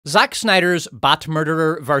Zack Snyder's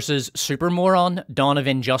Batmurderer vs. Supermoron, Dawn of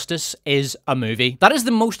Injustice is a movie. That is the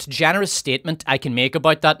most generous statement I can make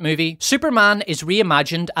about that movie. Superman is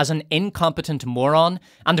reimagined as an incompetent moron,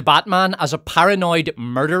 and Batman as a paranoid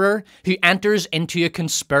murderer who enters into a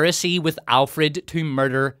conspiracy with Alfred to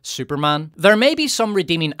murder Superman. There may be some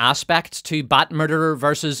redeeming aspects to Batmurderer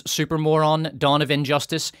vs. Supermoron, Dawn of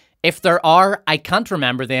Injustice. If there are, I can't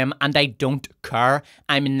remember them and I don't care.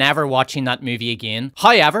 I'm never watching that movie again.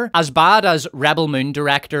 However, as bad as Rebel Moon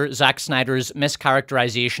director Zack Snyder's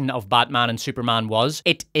mischaracterization of Batman and Superman was,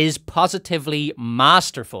 it is positively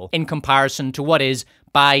masterful in comparison to what is,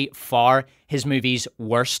 by far, his movie's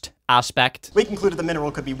worst aspect. We concluded the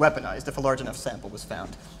mineral could be weaponized if a large enough sample was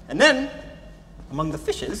found. And then, among the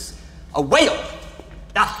fishes, a whale.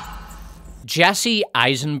 Jesse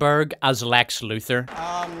Eisenberg as Lex Luthor.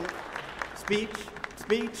 Speech,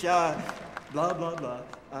 blah, blah, blah,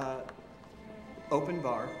 open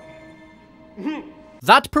bar.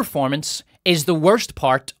 That performance is the worst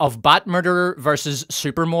part of Batmurderer vs.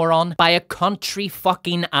 Supermoron by a country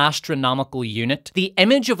fucking astronomical unit. The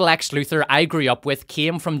image of Lex Luthor I grew up with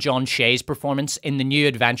came from John Shea's performance in The New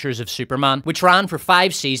Adventures of Superman, which ran for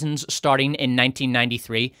 5 seasons starting in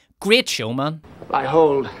 1993. Great show, man. I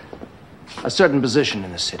hold a certain position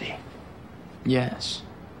in the city. Yes.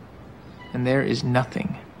 And there is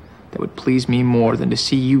nothing that would please me more than to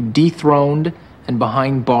see you dethroned and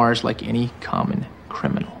behind bars like any common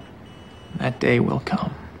criminal. That day will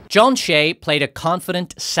come. John Shea played a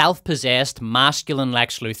confident, self-possessed, masculine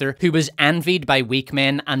Lex Luthor who was envied by weak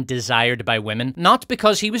men and desired by women. Not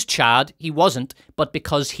because he was Chad, he wasn't, but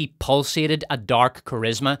because he pulsated a dark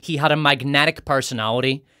charisma. He had a magnetic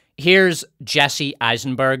personality. Here's Jesse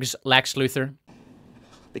Eisenberg's Lex Luthor.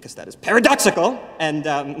 Because that is paradoxical, and,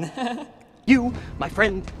 you, my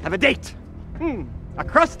friend, have a date.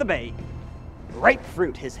 Across the bay. Ripe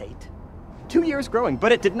fruit, his hate. 2 years growing,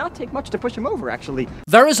 but it did not take much to push him over, actually.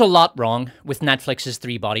 There is a lot wrong with Netflix's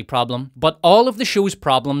 3-body problem, but all of the show's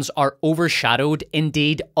problems are overshadowed,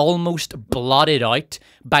 indeed almost blotted out,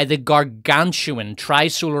 by the gargantuan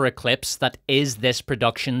trisolar eclipse that is this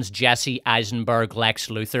production's Jesse Eisenberg Lex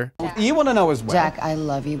Luthor. You want to know as well? Jack, I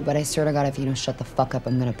love you, but I swear to God, if you don't shut the fuck up,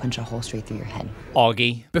 I'm gonna punch a hole straight through your head.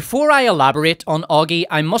 Auggie. Before I elaborate on Auggie,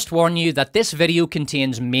 I must warn you that this video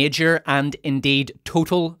contains major and indeed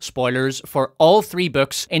total spoilers for all 3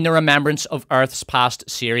 books in the Remembrance of Earth's Past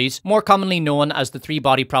series, more commonly known as the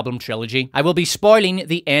 3-Body Problem trilogy. I will be spoiling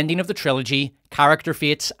the ending of the trilogy, character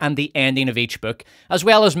fates, and the ending of each book, as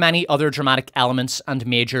well as many other dramatic elements and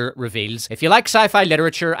major reveals. If you like sci-fi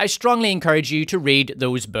literature, I strongly encourage you to read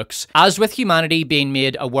those books. As with humanity being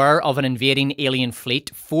made aware of an invading alien fleet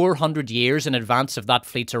 400 years in advance of that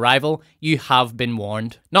fleet's arrival, you have been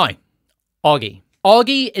warned. Now, Auggie.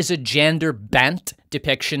 Auggie is a gender-bent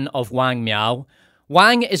depiction of Wang Miao.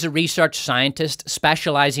 Wang is a research scientist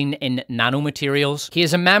specializing in nanomaterials. He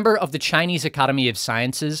is a member of the Chinese Academy of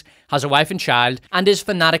Sciences, has a wife and child, and is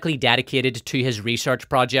fanatically dedicated to his research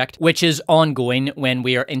project, which is ongoing when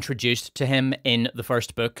we are introduced to him in the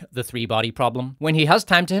first book, The 3-Body Problem. When he has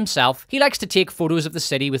time to himself, he likes to take photos of the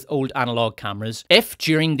city with old analog cameras. If,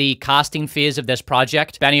 during the casting phase of this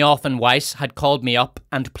project, Benioff and Weiss had called me up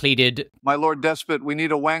and pleaded, "My Lord Despot, we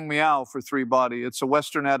need a Wang Miao for 3-Body. It's a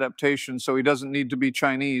Western adaptation, so he doesn't need to be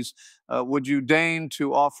Chinese. Would you deign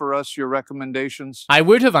to offer us your recommendations?" I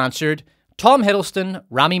would have answered, Tom Hiddleston,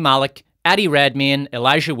 Rami Malek, Eddie Redmayne,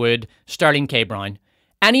 Elijah Wood, Sterling K. Brown.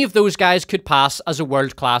 Any of those guys could pass as a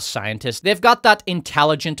world-class scientist. They've got that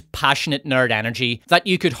intelligent, passionate nerd energy that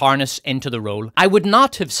you could harness into the role. I would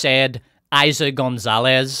not have said Isa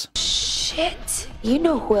Gonzalez. Shit. You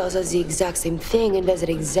know who else does the exact same thing and does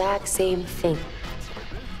the exact same thing?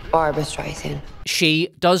 Barbra Streisand. She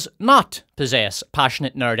does not possess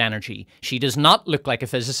passionate nerd energy. She does not look like a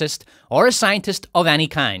physicist or a scientist of any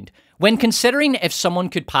kind. When considering if someone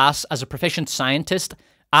could pass as a proficient scientist,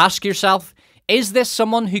 ask yourself, is this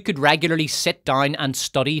someone who could regularly sit down and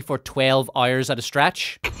study for 12 hours at a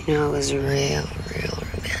stretch? You know, it was real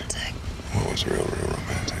romantic. What was real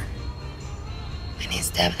romantic? When he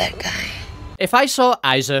stabbed that guy. If I saw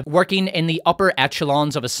Isa working in the upper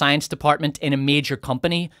echelons of a science department in a major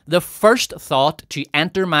company, the first thought to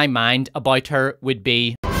enter my mind about her would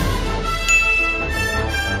be...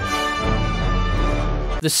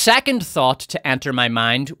 The second thought to enter my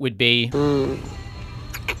mind would be...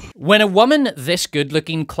 When a woman this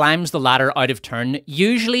good-looking climbs the ladder out of turn,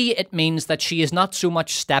 usually it means that she is not so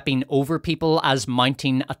much stepping over people as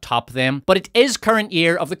mounting atop them. But it is current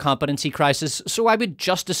year of the competency crisis, so I would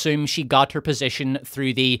just assume she got her position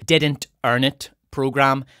through the didn't earn it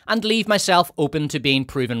program and leave myself open to being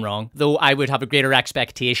proven wrong, though I would have a greater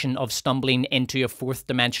expectation of stumbling into a fourth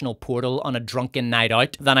dimensional portal on a drunken night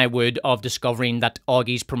out than I would of discovering that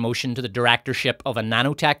Augie's promotion to the directorship of a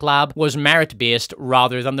nanotech lab was merit-based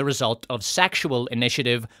rather than the result of sexual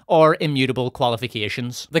initiative or immutable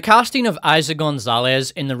qualifications. The casting of Eiza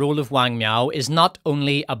Gonzalez in the role of Wang Miao is not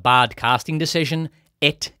only a bad casting decision,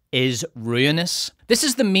 it is ruinous. This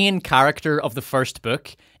is the main character of the first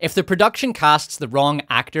book. If the production casts the wrong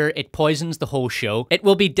actor, it poisons the whole show. It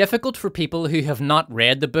will be difficult for people who have not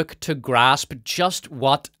read the book to grasp just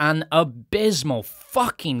what an abysmal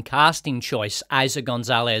fucking casting choice Eiza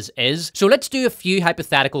Gonzalez is. So let's do a few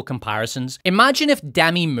hypothetical comparisons. Imagine if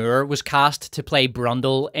Demi Moore was cast to play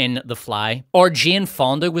Brundle in The Fly, or Jane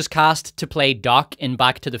Fonda was cast to play Doc in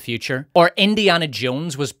Back to the Future, or Indiana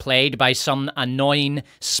Jones was played by some annoying,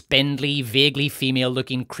 spindly, vaguely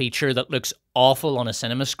female-looking creature that looks awful on a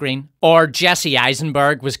cinema screen. Or Jesse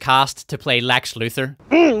Eisenberg was cast to play Lex Luthor.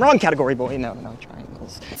 Wrong category, boy. No,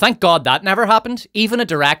 triangles. Thank God that never happened. Even a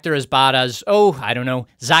director as bad as, oh, I don't know,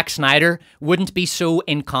 Zack Snyder wouldn't be so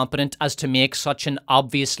incompetent as to make such an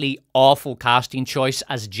obviously awful casting choice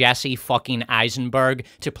as Jesse fucking Eisenberg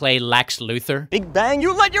to play Lex Luthor. Big Bang,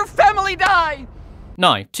 you let your family die!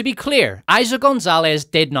 Now, to be clear, Eiza Gonzalez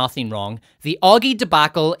did nothing wrong. The Auggie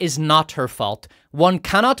debacle is not her fault. One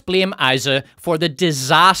cannot blame Eiza for the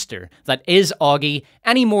disaster that is Auggie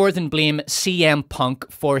any more than blame CM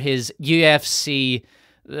Punk for his UFC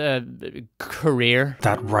career.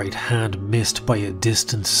 That right hand missed by a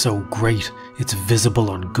distance so great it's visible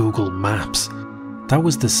on Google Maps. That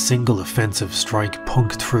was the single offensive strike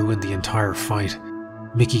Punk threw in the entire fight.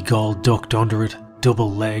 Mickey Gall ducked under it,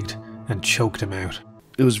 double-legged, and choked him out.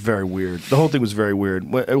 It was very weird. The whole thing was very weird.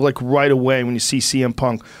 Like right away when you see CM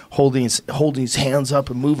Punk holding his hands up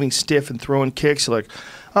and moving stiff and throwing kicks, you're like,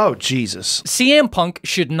 oh, Jesus. CM Punk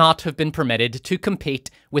should not have been permitted to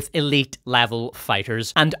compete with elite-level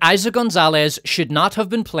fighters, and Eiza Gonzalez should not have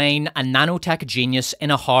been playing a nanotech genius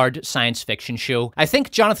in a hard science fiction show. I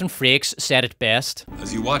think Jonathan Frakes said it best.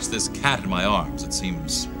 As you watch this cat in my arms, it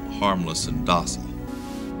seems harmless and docile.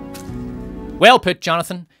 Well put,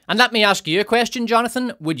 Jonathan. And let me ask you a question,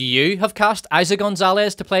 Jonathan. Would you have cast Eiza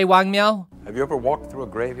Gonzalez to play Wang Miao? Have you ever walked through a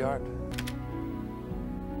graveyard?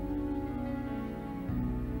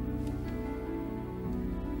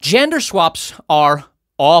 Gender swaps are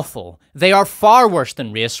awful. They are far worse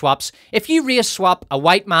than race swaps. If you race swap a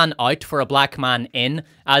white man out for a black man in,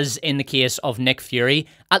 as in the case of Nick Fury,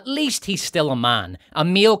 at least he's still a man, a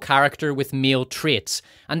male character with male traits.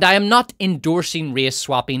 And I am not endorsing race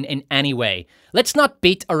swapping in any way. Let's not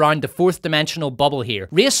beat around the fourth dimensional bubble here.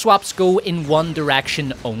 Race swaps go in one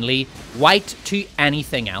direction only, white to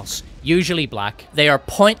anything else. Usually black. They are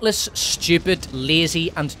pointless, stupid,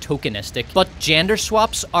 lazy, and tokenistic. But gender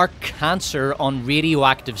swaps are cancer on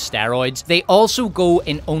radioactive steroids. They also go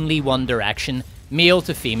in only one direction, male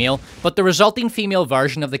to female, but the resulting female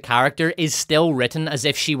version of the character is still written as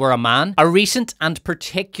if she were a man. A recent and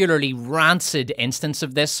particularly rancid instance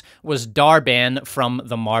of this was Dar-Benn from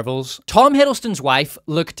The Marvels. Tom Hiddleston's wife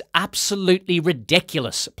looked absolutely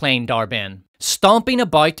ridiculous playing Dar-Benn. Stomping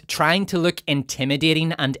about, trying to look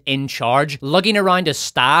intimidating and in charge, lugging around a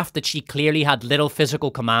staff that she clearly had little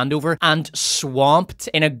physical command over, and swamped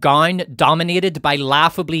in a gown dominated by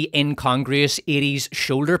laughably incongruous 80s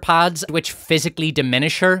shoulder pads which physically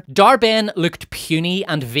diminish her. Dar-Benn looked puny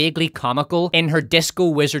and vaguely comical in her disco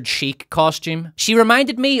wizard chic costume. She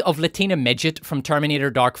reminded me of Latina Midget from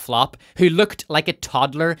Terminator Dark Flop, who looked like a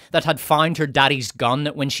toddler that had found her daddy's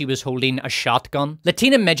gun when she was holding a shotgun.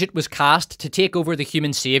 Latina Midget was cast to take over the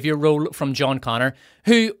human savior role from John Connor,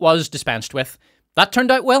 who was dispensed with. That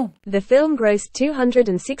turned out well. The film grossed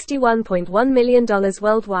 $261.1 million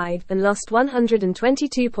worldwide and lost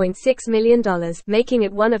 $122.6 million, making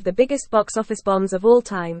it one of the biggest box office bombs of all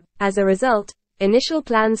time. As a result, initial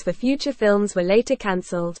plans for future films were later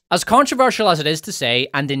cancelled. As controversial as it is to say,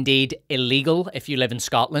 and indeed illegal if you live in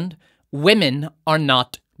Scotland, women are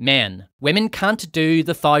not men. Women can't do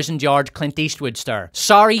the 1,000-yard Clint Eastwood stare.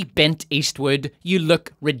 Sorry, Bint Eastwood, you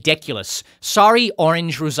look ridiculous. Sorry,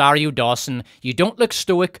 Orange Rosario Dawson, you don't look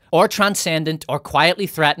stoic or transcendent or quietly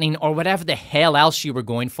threatening or whatever the hell else you were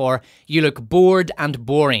going for. You look bored and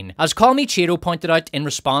boring. As Call Me Cheeto pointed out in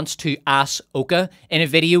response to Ass Oka in a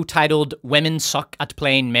video titled Women Suck at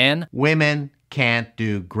Playing Men. Women can't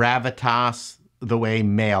do gravitas the way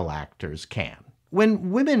male actors can.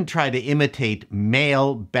 When women try to imitate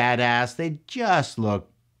male badass, they just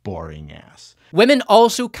look boring ass. Women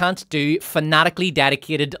also can't do fanatically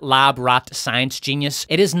dedicated lab rat science genius.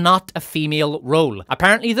 It is not a female role.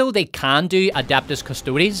 Apparently though, they can do Adeptus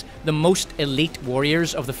Custodes, the most elite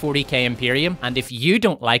warriors of the 40k Imperium, and if you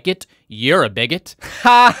don't like it, you're a bigot.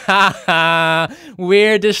 Ha ha ha!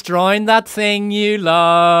 We're destroying that thing you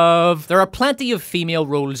love. There are plenty of female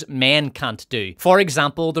roles men can't do. For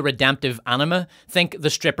example, the redemptive anima. Think the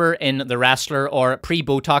stripper in The Wrestler or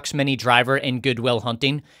pre-Botox mini driver in Good Will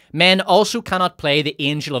Hunting. Men also cannot play the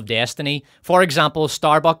Angel of Destiny. For example,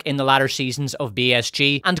 Starbuck in the latter seasons of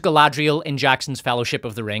BSG and Galadriel in Jackson's Fellowship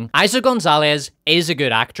of the Ring. Isa Gonzalez is a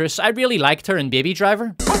good actress. I really liked her in Baby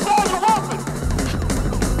Driver.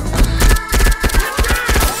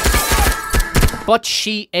 But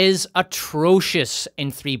she is atrocious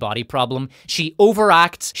in Three Body Problem. She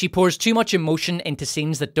overacts, she pours too much emotion into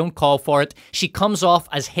scenes that don't call for it, she comes off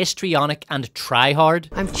as histrionic and try-hard.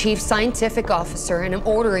 I'm Chief Scientific Officer and I'm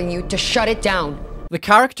ordering you to shut it down. The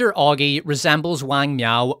character Auggie resembles Wang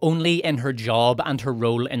Miao only in her job and her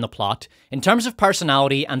role in the plot. In terms of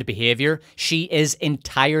personality and behaviour, she is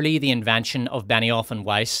entirely the invention of Benioff and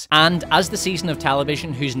Weiss. And as the season of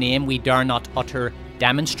television whose name we dare not utter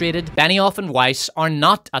demonstrated, Benioff and Weiss are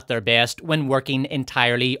not at their best when working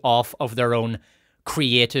entirely off of their own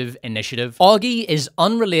creative initiative. Auggie is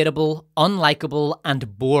unrelatable, unlikable,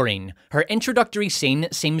 and boring. Her introductory scene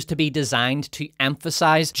seems to be designed to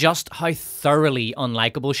emphasize just how thoroughly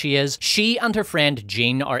unlikable she is. She and her friend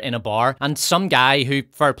Jean are in a bar, and some guy who,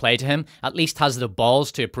 fair play to him, at least has the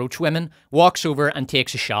balls to approach women, walks over and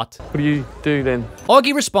takes a shot. What do you do then?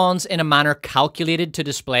 Auggie responds in a manner calculated to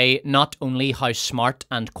display not only how smart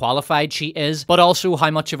and qualified she is, but also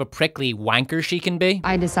how much of a prickly wanker she can be.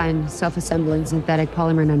 I design self-assembling synthetic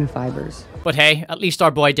polymer nanofibers. But hey, at least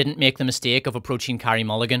our boy didn't make the mistake of approaching Carrie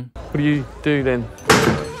Mulligan. What do you do then?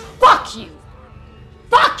 Fuck you!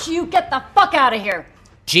 Fuck you! Get the fuck out of here!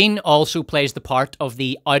 Jean also plays the part of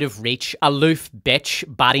the out-of-reach, aloof bitch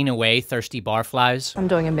batting away thirsty barflies. I'm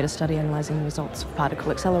doing a meta-study analysing the results of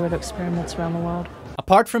particle accelerator experiments around the world.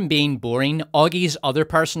 Apart from being boring, Auggie's other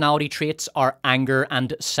personality traits are anger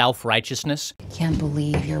and self-righteousness. I can't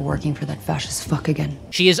believe you're working for that fascist fuck again.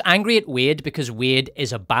 She is angry at Wade because Wade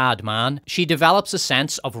is a bad man. She develops a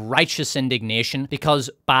sense of righteous indignation because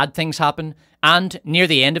bad things happen. And, near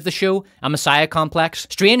the end of the show, a messiah complex.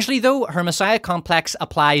 Strangely though, her messiah complex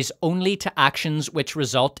applies only to actions which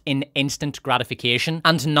result in instant gratification,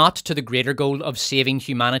 and not to the greater goal of saving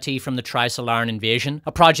humanity from the Trisolaran invasion,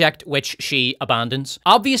 a project which she abandons.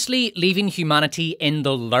 Obviously, leaving humanity in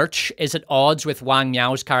the lurch is at odds with Wang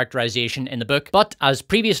Miao's characterization in the book, but as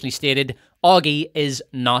previously stated, Auggie is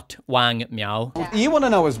not Wang Miao. You want to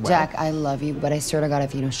know as well? Jack, I love you, but I swear to God,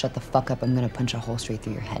 if you don't shut the fuck up, I'm gonna punch a hole straight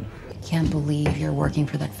through your head. I can't believe you're working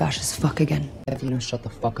for that fascist fuck again. If you don't shut the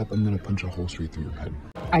fuck up, I'm gonna punch a hole straight through your head.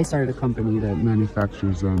 I started a company that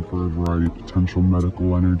manufactures them for a variety of potential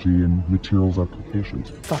medical, energy, and materials applications.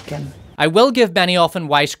 Fuck him. I will give Benioff and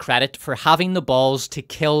Weiss credit for having the balls to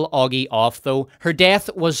kill Auggie off though. Her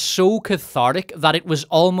death was so cathartic that it was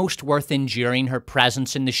almost worth enduring her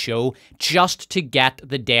presence in the show just to get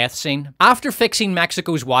the death scene. After fixing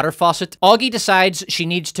Mexico's water faucet, Auggie decides she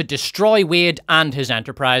needs to destroy Wade and his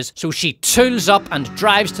enterprise, so she tools up and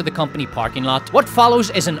drives to the company parking lot. What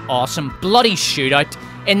follows is an awesome bloody shootout.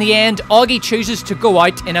 In the end, Auggie chooses to go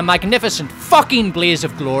out in a magnificent fucking blaze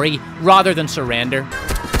of glory rather than surrender.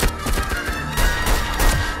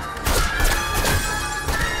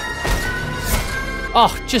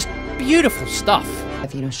 Oh, just beautiful stuff.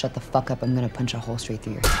 If you don't shut the fuck up, I'm gonna punch a hole straight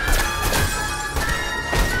through your head.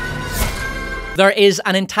 There is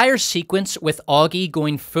an entire sequence with Auggie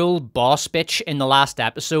going full boss bitch in the last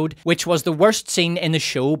episode, which was the worst scene in the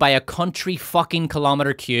show by a country fucking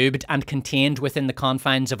kilometer cubed and contained within the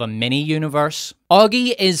confines of a mini-universe.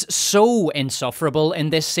 Auggie is so insufferable in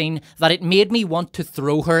this scene that it made me want to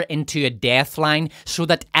throw her into a death line so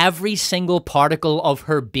that every single particle of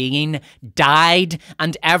her being died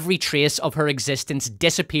and every trace of her existence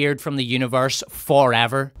disappeared from the universe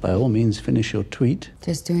forever. By all means, finish your tweet.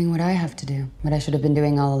 Just doing what I have to do, what I should have been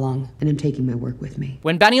doing all along, and I'm taking my work with me.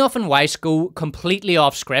 When Benioff and Weiss go completely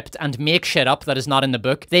off script and make shit up that is not in the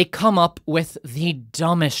book, they come up with the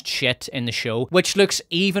dumbest shit in the show, which looks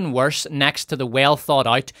even worse next to the well thought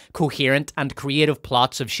out, coherent, and creative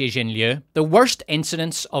plots of Xi Jinliu. The worst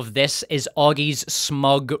incidence of this is Auggie's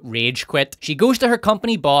smug rage quit. She goes to her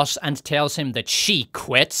company boss and tells him that she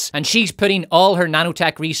quits, and she's putting all her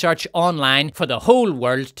nanotech research online for the whole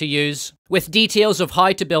world to use. With details of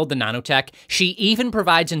how to build the nanotech, she even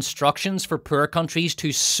provides instructions for poor countries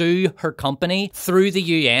to sue her company through the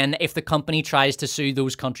UN if the company tries to sue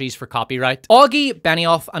those countries for copyright. Auggie,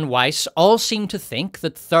 Benioff, and Weiss all seem to think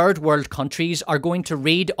that third world countries are going to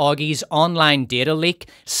read Auggie's online data leak,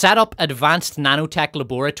 set up advanced nanotech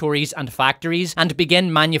laboratories and factories, and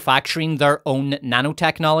begin manufacturing their own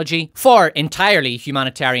nanotechnology. For entirely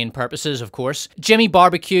humanitarian purposes, of course. Jimmy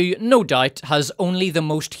Barbecue, no doubt, has only the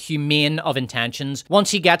most humane of intentions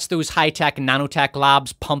once he gets those high-tech nanotech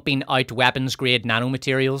labs pumping out weapons-grade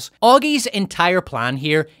nanomaterials. Auggie's entire plan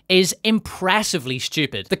here is impressively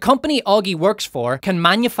stupid. The company Auggie works for can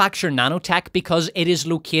manufacture nanotech because it is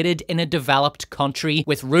located in a developed country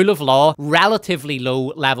with rule of law, relatively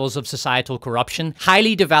low levels of societal corruption,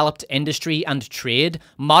 highly developed industry and trade,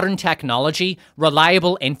 modern technology,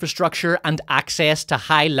 reliable infrastructure, and access to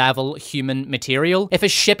high-level human material. If a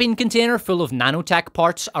shipping container full of nanotech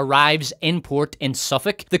parts arrives in port in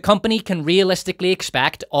Suffolk, the company can realistically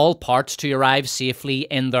expect all parts to arrive safely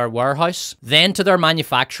in their warehouse, then to their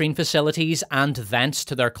manufacturing facilities, and thence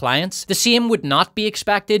to their clients. The same would not be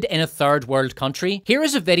expected in a third world country. Here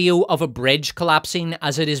is a video of a bridge collapsing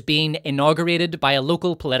as it is being inaugurated by a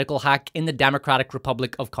local political hack in the Democratic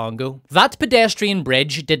Republic of Congo. That pedestrian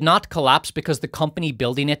bridge did not collapse because the company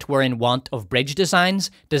building it were in want of bridge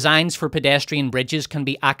designs. Designs for pedestrian bridges can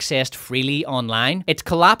be accessed freely online. It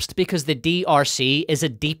collapsed because the DRC is a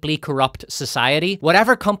deeply corrupt society.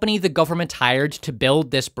 Whatever company the government hired to build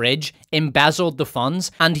this bridge embezzled the funds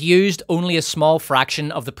and used only a small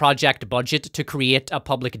fraction of the project budget to create a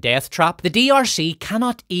public death trap. The DRC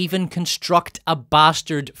cannot even construct a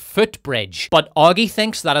bastard footbridge. But Auggie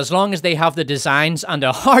thinks that as long as they have the designs and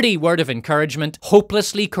a hearty word of encouragement,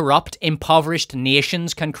 hopelessly corrupt, impoverished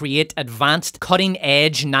nations can create advanced,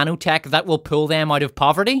 cutting-edge nanotech that will pull them out of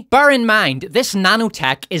poverty. Bear in mind, this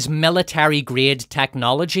nanotech is military-grade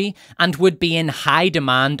technology and would be in high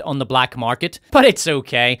demand on the black market. But it's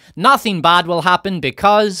okay. Nothing bad will happen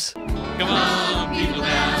because... Come on, people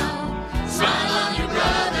now, smile on your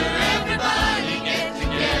brother, everybody get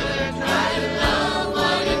together, try to love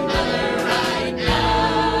one another right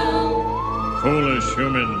now. Foolish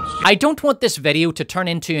humans. I don't want this video to turn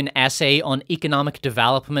into an essay on economic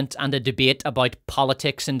development and a debate about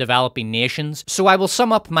politics in developing nations, so I will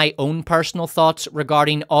sum up my own personal thoughts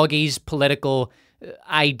regarding Auggie's political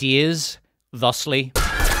ideas thusly.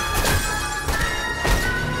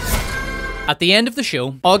 At the end of the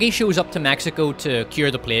show, Auggie shows up to Mexico to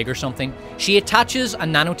cure the plague or something. She attaches a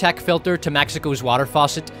nanotech filter to Mexico's water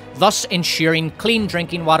faucet, thus ensuring clean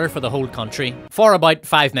drinking water for the whole country. For about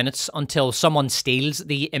 5 minutes, until someone steals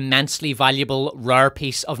the immensely valuable, rare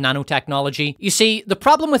piece of nanotechnology. You see, the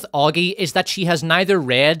problem with Auggie is that she has neither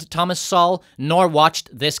read Thomas Sowell nor watched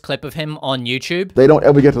this clip of him on YouTube. They don't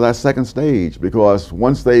ever get to that second stage because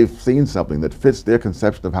once they've seen something that fits their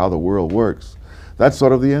conception of how the world works, that's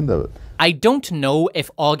sort of the end of it. I don't know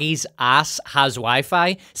if Auggie's ass has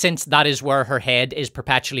Wi-Fi, since that is where her head is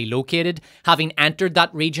perpetually located, having entered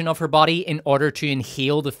that region of her body in order to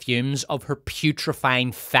inhale the fumes of her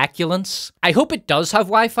putrefying feculence. I hope it does have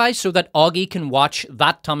Wi-Fi so that Auggie can watch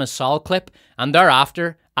that Thomas Sowell clip and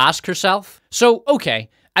thereafter ask herself, so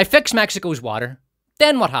okay, I fix Mexico's water,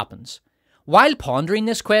 then what happens? While pondering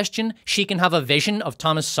this question, she can have a vision of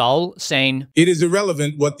Thomas Sowell saying, "It is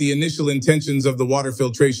irrelevant what the initial intentions of the water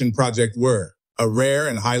filtration project were. A rare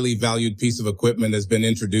and highly valued piece of equipment has been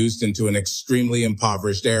introduced into an extremely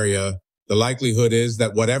impoverished area. The likelihood is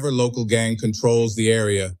that whatever local gang controls the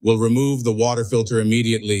area will remove the water filter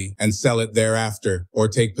immediately and sell it thereafter, or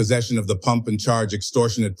take possession of the pump and charge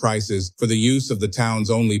extortionate prices for the use of the town's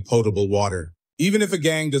only potable water. Even if a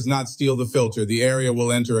gang does not steal the filter, the area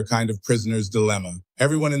will enter a kind of prisoner's dilemma.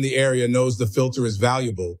 Everyone in the area knows the filter is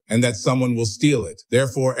valuable and that someone will steal it.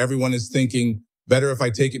 Therefore, everyone is thinking, better if I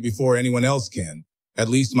take it before anyone else can. At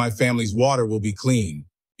least my family's water will be clean.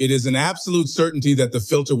 It is an absolute certainty that the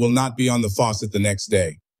filter will not be on the faucet the next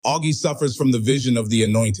day. Auggie suffers from the vision of the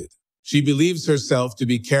anointed. She believes herself to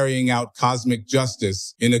be carrying out cosmic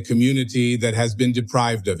justice in a community that has been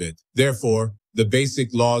deprived of it. Therefore, the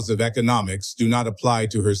basic laws of economics do not apply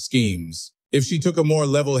to her schemes. If she took a more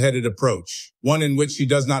level-headed approach, one in which she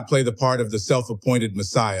does not play the part of the self-appointed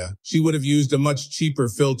messiah, she would have used a much cheaper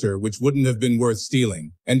filter which wouldn't have been worth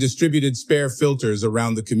stealing, and distributed spare filters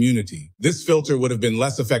around the community. This filter would have been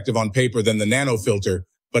less effective on paper than the nano filter,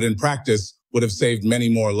 but in practice would have saved many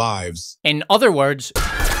more lives. In other words,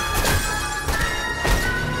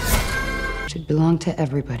 should belong to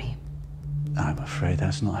everybody. I'm afraid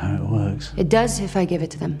that's not how it works. It does if I give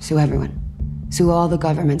it to them. Sue everyone. Sue all the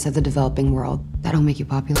governments of the developing world. That'll make you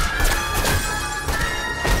popular.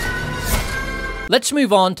 Let's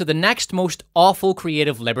move on to the next most awful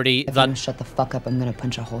creative liberty If you don't shut the fuck up, I'm gonna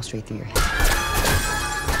punch a hole straight through your head.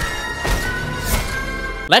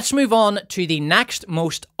 Let's move on to the next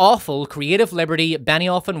most awful creative liberty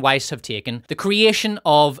Benioff and Weiss have taken, the creation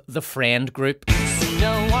of the friend group.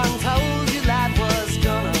 No one told you life was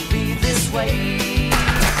gonna be this way.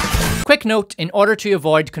 Quick note, in order to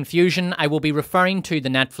avoid confusion, I will be referring to the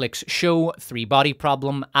Netflix show Three Body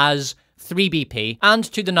Problem as 3BP, and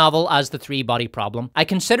to the novel as The Three Body Problem. I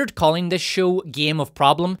considered calling this show Game of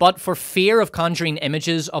Problem, but for fear of conjuring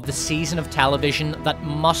images of the season of television that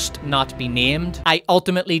must not be named, I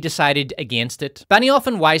ultimately decided against it. Benioff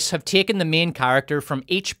and Weiss have taken the main character from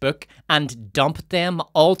each book and dumped them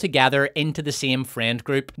all together into the same friend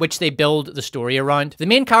group, which they build the story around. The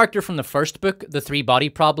main character from the first book, The Three Body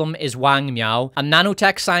Problem, is Wang Miao, a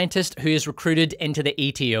nanotech scientist who is recruited into the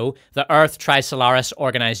ETO, the Earth Trisolaris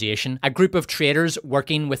Organization, a group of traders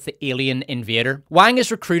working with the alien invader. Wang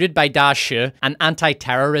is recruited by Da Shi, an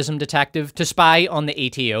anti-terrorism detective, to spy on the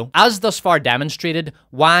ETO. As thus far demonstrated,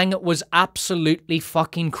 Wang was absolutely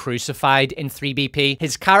fucking crucified in 3BP.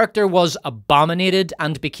 His character was abominated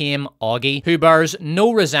and became Auggie, who bears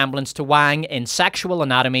no resemblance to Wang in sexual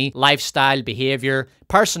anatomy, lifestyle, behavior,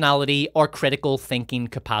 personality, or critical thinking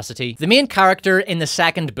capacity. The main character in the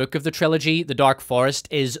second book of the trilogy, The Dark Forest,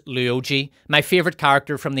 is Luo Ji, my favorite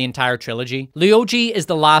character from the entire trilogy. Luo Ji is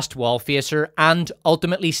the last wall facer and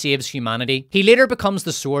ultimately saves humanity. He later becomes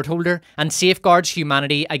the sword holder and safeguards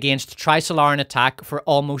humanity against Trisolaran attack for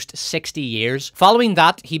almost 60 years. Following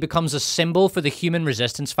that, he becomes a symbol for the human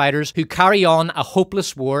resistance fighters who carry on a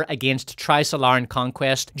hopeless war against Trisolaran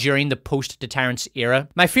conquest during the post-deterrence era.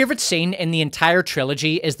 My favorite scene in the entire trilogy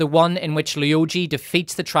is the one in which Luo Ji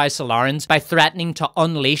defeats the Trisolarans by threatening to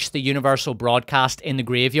unleash the universal broadcast in the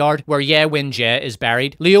graveyard where Ye Wen-je is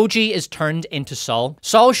buried. Luo Ji is turned into Sol.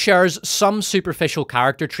 Sol shares some superficial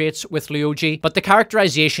character traits with Luo Ji, but the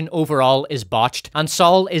characterization overall is botched, and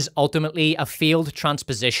Sol is ultimately a failed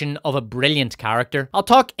transposition of a brilliant character. I'll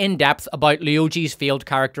talk in depth about Luo Ji's failed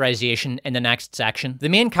characterization in the next section. The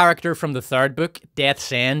main character from the third book,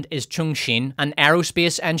 Death's End, is Cheng Xin, an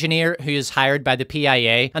aerospace engineer who is hired by the PIA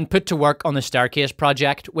and put to work on the Staircase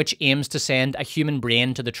project, which aims to send a human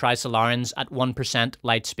brain to the Trisolarans at 1%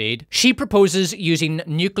 light speed. She proposes using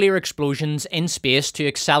nuclear explosions in space to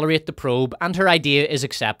accelerate the probe, and her idea is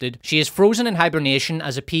accepted. She is frozen in hibernation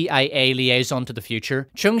as a PIA liaison to the future.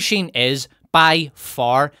 Cheng Xin is, by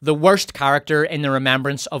far, the worst character in the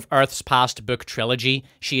Remembrance of Earth's Past book trilogy.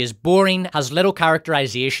 She is boring, has little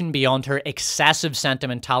characterization beyond her excessive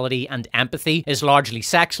sentimentality and empathy, is largely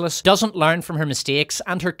sexless, doesn't learn from her mistakes,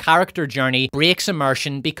 and her character journey breaks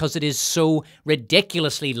immersion because it is so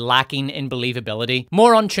ridiculously lacking in believability.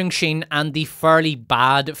 More on Cheng Xin and the fairly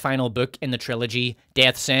bad final book in the trilogy,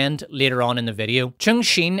 Death's End, later on in the video. Cheng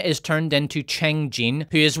Xin is turned into Cheng Xin,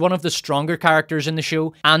 who is one of the stronger characters in the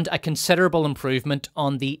show, and a considerable improvement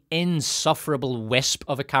on the insufferable wisp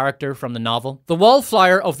of a character from the novel. The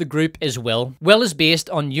wallflower of the group is Will. Will is based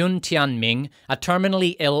on Yun Tianming, a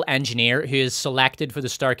terminally ill engineer who is selected for the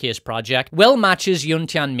Staircase project. Will matches Yun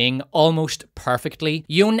Tianming almost perfectly.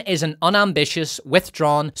 Yun is an unambitious,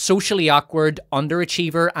 withdrawn, socially awkward,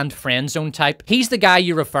 underachiever, and friend zone type. He's the guy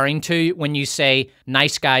you're referring to when you say,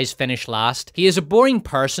 nice guys finish last. He is a boring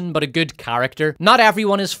person, but a good character. Not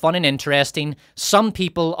everyone is fun and interesting. Some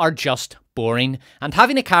people are just boring, and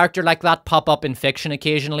having a character like that pop up in fiction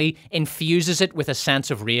occasionally infuses it with a sense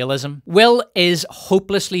of realism. Will is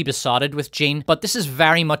hopelessly besotted with Jean, but this is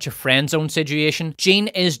very much a friend zone situation. Jean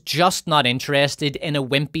is just not interested in a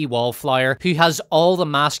wimpy wallflower who has all the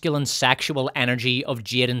masculine sexual energy of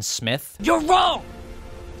Jaden Smith. You're wrong!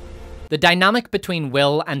 The dynamic between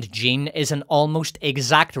Will and Jean is an almost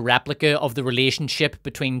exact replica of the relationship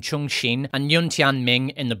between Cheng Xin and Yun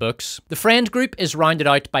Tianming in the books. The friend group is rounded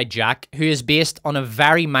out by Jack, who is based on a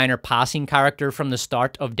very minor passing character from the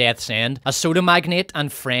start of Death's End, a soda magnate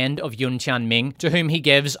and friend of Yun Tianming, to whom he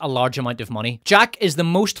gives a large amount of money. Jack is the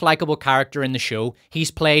most likable character in the show.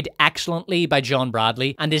 He's played excellently by John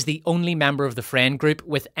Bradley, and is the only member of the friend group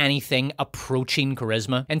with anything approaching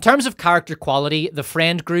charisma. In terms of character quality, the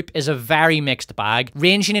friend group is a very mixed bag,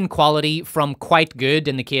 ranging in quality from quite good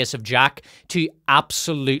in the case of Jack to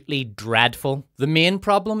absolutely dreadful. The main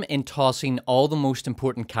problem in tossing all the most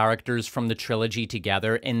important characters from the trilogy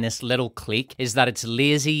together in this little clique is that it's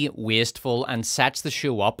lazy, wasteful, and sets the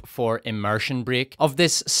show up for immersion break. Of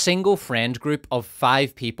this single friend group of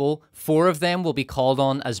 5 people, 4 of them will be called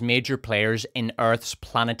on as major players in Earth's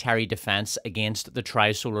planetary defense against the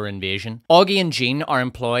Trisolar invasion. Auggie and Jean are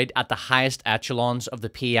employed at the highest echelons of the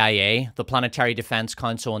PIA PIA, the Planetary Defense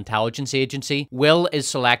Council Intelligence Agency, Will is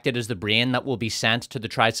selected as the brain that will be sent to the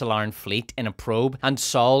Trisolaran fleet in a probe, and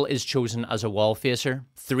Saul is chosen as a wall facer.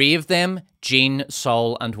 3 of them, Jean,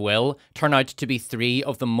 Saul, and Will, turn out to be 3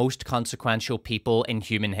 of the most consequential people in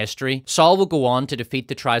human history. Saul will go on to defeat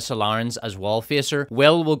the Trisolarans as wall facer,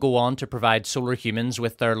 Will will go on to provide solar humans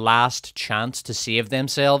with their last chance to save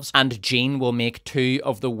themselves, and Jean will make 2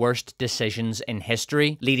 of the worst decisions in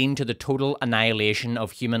history, leading to the total annihilation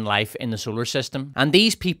of human life in the solar system. And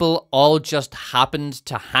these people all just happened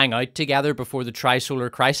to hang out together before the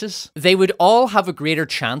Trisolar Crisis. They would all have a greater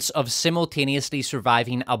chance of simultaneously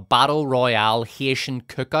surviving a battle royale Haitian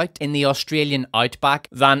cookout in the Australian outback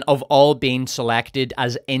than of all being selected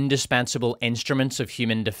as indispensable instruments of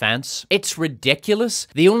human defense. It's ridiculous.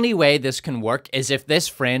 The only way this can work is if this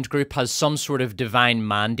friend group has some sort of divine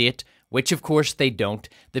mandate, which of course they don't.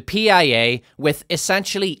 The PIA, with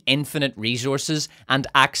essentially infinite resources and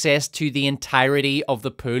access to the entirety of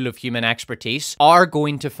the pool of human expertise, are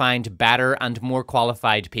going to find better and more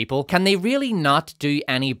qualified people. Can they really not do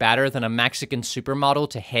any better than a Mexican supermodel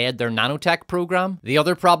to head their nanotech program? The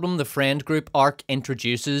other problem the friend group arc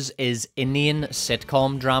introduces is inane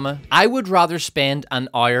sitcom drama. I would rather spend an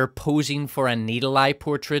hour posing for a needle eye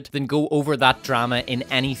portrait than go over that drama in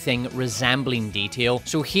anything resembling detail.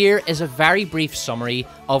 So here is a very brief summary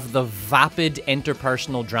of the vapid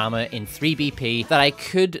interpersonal drama in 3BP that I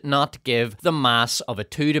could not give the mass of a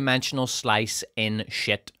 2-dimensional slice in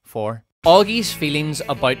shit for. Augie's feelings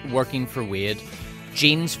about working for Wade.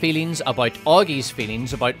 Jean's feelings about Augie's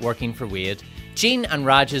feelings about working for Wade. Jean and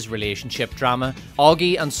Raj's relationship drama.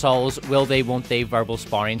 Auggie and Saul's will they won't they verbal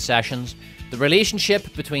sparring sessions. The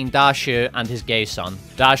relationship between Da Shi and his gay son.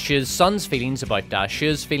 Da Shi's son's feelings about Da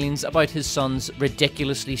Shi's feelings about his son's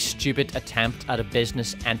ridiculously stupid attempt at a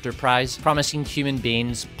business enterprise, promising human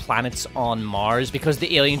beings planets on Mars because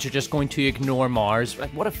the aliens are just going to ignore Mars. Like,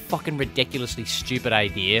 what a fucking ridiculously stupid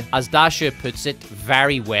idea. As Da Shi puts it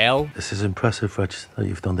very well. This is impressive, Rich, that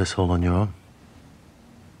you've done this all on your own.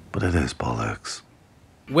 But it is bollocks.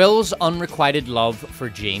 Will's unrequited love for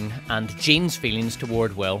Jean and Jean's feelings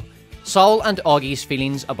toward Will. Saul and Augie's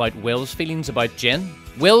feelings about Will's feelings about Jean.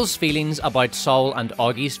 Will's feelings about Saul and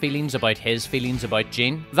Augie's feelings about his feelings about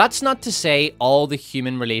Jean. That's not to say all the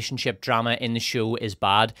human relationship drama in the show is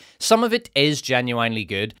bad. Some of it is genuinely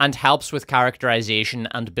good and helps with characterization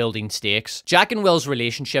and building stakes. Jack and Will's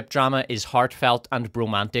relationship drama is heartfelt and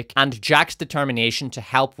romantic, and Jack's determination to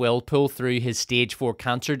help Will pull through his stage 4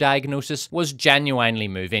 cancer diagnosis was genuinely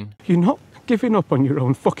moving. You're not giving up on your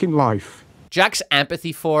own fucking life. Jack's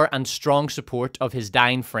empathy for and strong support of his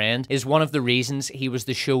dying friend is one of the reasons he was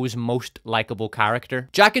the show's most likable character.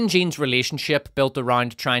 Jack and Jean's relationship, built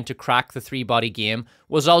around trying to crack the 3-body game,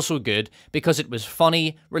 was also good because it was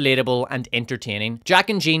funny, relatable, and entertaining. Jack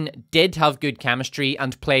and Jean did have good chemistry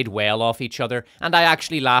and played well off each other, and I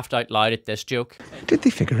actually laughed out loud at this joke. Did they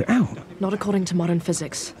figure it out? Not according to modern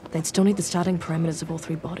physics. They'd still need the starting parameters of all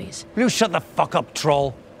 3 bodies. Will you shut the fuck up,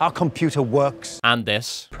 troll? Our computer works. And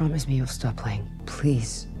this. Promise me you'll stop playing,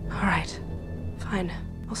 please. All right, fine,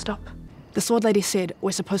 I'll stop. The Sword Lady said we're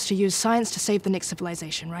supposed to use science to save the next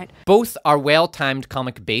civilization, right? Both are well-timed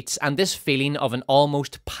comic beats, and this feeling of an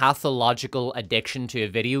almost pathological addiction to a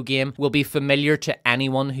video game will be familiar to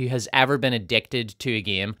anyone who has ever been addicted to a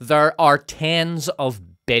game. There are tens of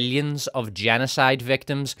billions of genocide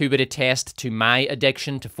victims who would attest to my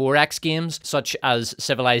addiction to 4X games, such as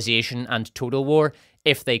Civilization and Total War,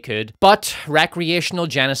 if they could. But recreational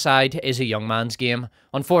genocide is a young man's game.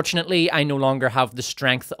 Unfortunately, I no longer have the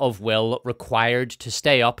strength of will required to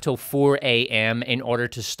stay up till 4 AM in order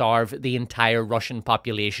to starve the entire Russian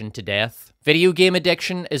population to death. Video game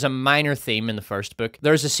addiction is a minor theme in the first book.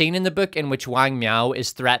 There's a scene in the book in which Wang Miao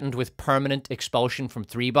is threatened with permanent expulsion from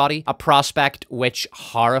 3-body, a prospect which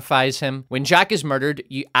horrifies him. When Jack is murdered,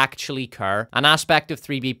 you actually care, an aspect of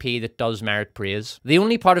 3BP that does merit praise. The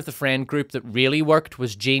only part of the friend group that really worked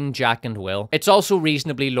was Jean, Jack, and Will. It's also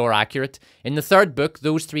reasonably lore accurate. In the third book,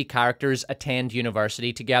 those 3 characters attend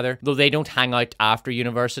university together, though they don't hang out after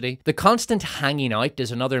university. The constant hanging out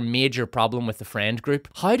is another major problem with the friend group.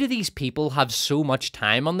 How do these people have so much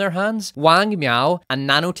time on their hands? Wang Miao, a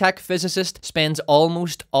nanotech physicist, spends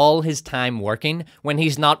almost all his time working. When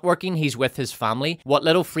he's not working, he's with his family. What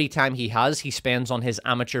little free time he has, he spends on his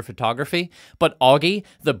amateur photography. But Auggie,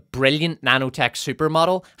 the brilliant nanotech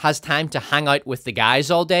supermodel, has time to hang out with the guys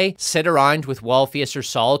all day, sit around with wallfacer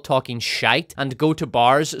Saul talking shite, and go to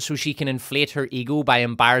bars so she can inflate her ego by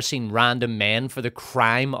embarrassing random men for the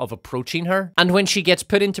crime of approaching her. And when she gets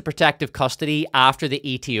put into protective custody after the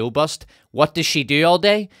ETO bust, What does she do all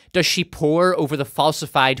day? Does she pore over the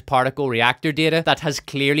falsified particle reactor data that has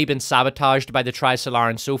clearly been sabotaged by the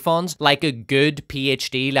Trisolaran Sophons like a good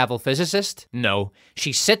PhD level physicist? No.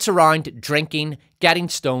 She sits around drinking, getting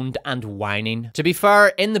stoned, and whining. To be fair,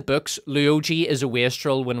 in the books, Luo Ji is a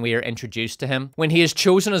wastrel when we are introduced to him. When he is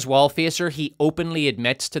chosen as Wallfacer, he openly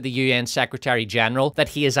admits to the UN Secretary General that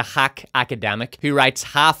he is a hack academic who writes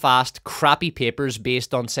half-assed, crappy papers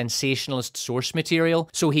based on sensationalist source material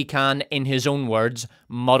so he can, in his own words,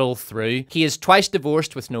 muddle through. He is twice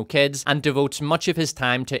divorced with no kids and devotes much of his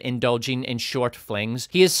time to indulging in short flings.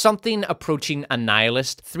 He is something approaching a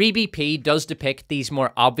nihilist. 3BP does depict these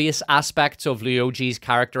more obvious aspects of Luo Ji's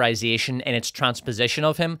characterization in its transposition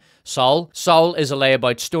of him. Sol is a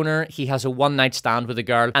layabout stoner. He has a one-night stand with a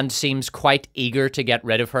girl and seems quite eager to get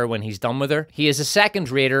rid of her when he's done with her. He is a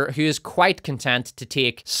second-rater who is quite content to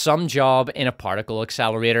take some job in a particle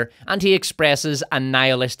accelerator, and he expresses a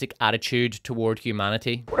nihilistic attitude toward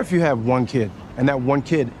humanity. What if you have one kid, and that one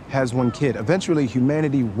kid has one kid? Eventually,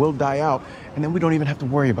 humanity will die out, and then we don't even have to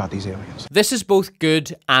worry about these aliens. This is both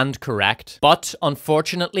good and correct, but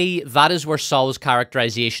unfortunately, that is where Sol's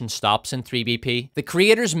characterization stops in 3BP. The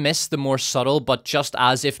creators miss the more subtle but just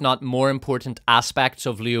as, if not more important aspects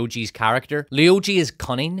of Luo Ji's character. Luo Ji is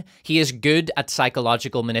cunning. He is good at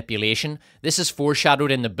psychological manipulation. This is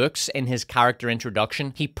foreshadowed in the books in his character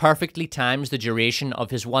introduction. He perfectly times the duration of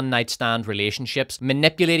his one-night stand relationships,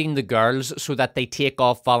 manipulating the girls so that they take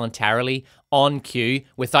off voluntarily on cue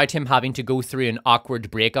without him having to go through an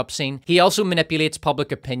awkward breakup scene. He also manipulates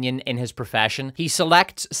public opinion in his profession. He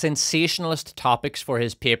selects sensationalist topics for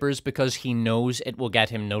his papers because he knows it will get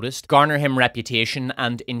him noticed, garner him reputation,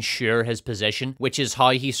 and ensure his position, which is how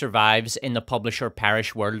he survives in the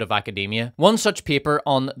publish-or-perish world of academia. One such paper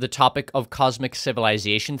on the topic of cosmic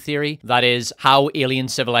civilization theory, that is, how alien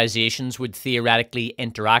civilizations would theoretically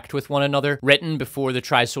interact with one another, written before the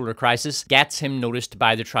Trisolar Crisis, gets him noticed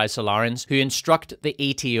by the Trisolarans, who instruct the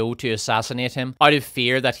ATO to assassinate him out of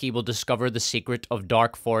fear that he will discover the secret of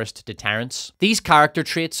dark forest deterrence. These character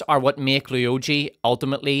traits are what make Luo Ji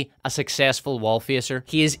ultimately a successful Wallfacer.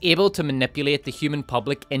 He is able to manipulate the human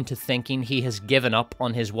public into thinking he has given up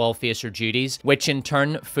on his Wallfacer duties, which in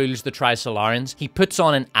turn fools the Trisolarans. He puts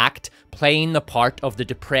on an act, playing the part of the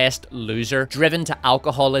depressed loser, driven to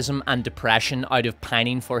alcoholism and depression out of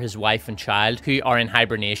pining for his wife and child, who are in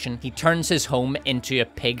hibernation. He turns his home into a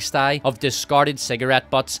pigsty of discarded cigarette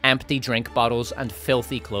butts, empty drink bottles, and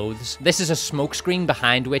filthy clothes. This is a smokescreen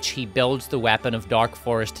behind which he builds the weapon of dark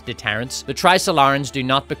forest deterrence. The Trisolarans do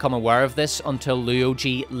not become aware of this until Luo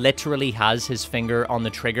Ji literally has his finger on the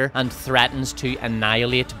trigger and threatens to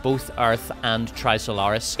annihilate both Earth and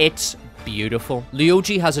Trisolaris. It's beautiful. Luo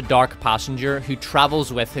Ji has a dark passenger who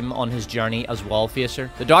travels with him on his journey as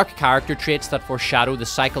Wallfacer. The dark character traits that foreshadow the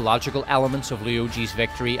psychological elements of Luo Ji's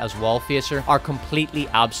victory as Wallfacer are completely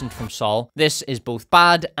absent from Sol. This is both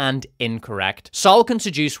bad and incorrect. Sol can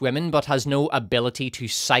seduce women but has no ability to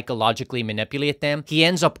psychologically manipulate them. He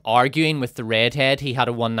ends up arguing with the redhead he had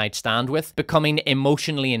a one-night stand with, becoming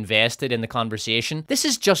emotionally invested in the conversation. This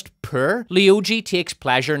is just poor. Luo Ji takes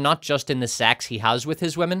pleasure not just in the sex he has with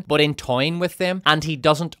his women, but in toying with them, and he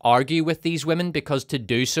doesn't argue with these women because to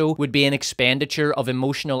do so would be an expenditure of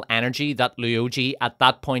emotional energy that Luo Ji at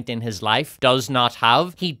that point in his life does not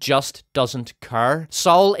have. He just doesn't care.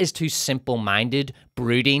 Sol is too simple-minded,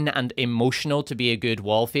 brooding, and emotional to be a good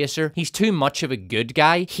Wallfacer. He's too much of a good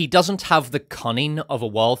guy. He doesn't have the cunning of a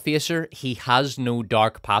Wallfacer. He has no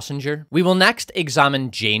dark passenger. We will next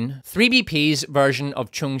examine Jean, 3BP's version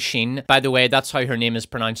of Cheng Xin. By the way, that's how her name is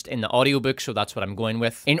pronounced in the audiobook, so that's what I'm going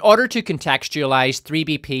with. In order to contextualize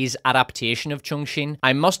 3BP's adaptation of Cheng Xin,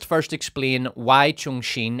 I must first explain why Cheng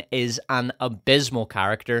Xin is an abysmal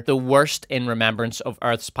character, the worst in Remembrance of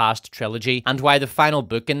Earth's Past trilogy, and why the final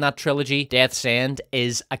book in that trilogy, Death's End,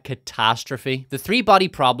 is a catastrophe. The Three-Body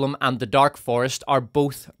Problem and The Dark Forest are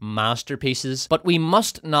both masterpieces, but we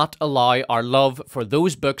must not allow our love for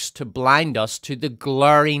those books to blind us to the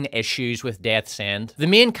glaring issues with Death's End. The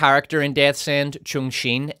main character in Death's End, Cheng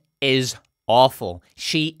Xin, is awful.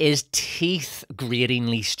 She is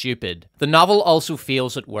teeth-gratingly stupid. The novel also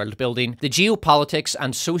fails at world building. The geopolitics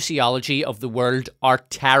and sociology of the world are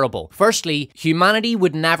terrible. Firstly, humanity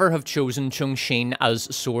would never have chosen Cheng Xin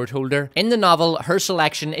as sword holder. In the novel, her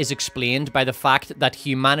selection is explained by the fact that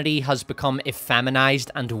humanity has become effeminized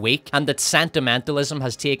and weak, and that sentimentalism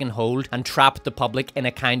has taken hold and trapped the public in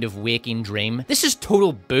a kind of waking dream. This is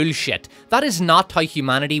total bullshit. That is not how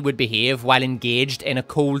humanity would behave while engaged in a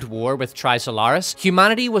cold war with Trisolarans. Trisolaris,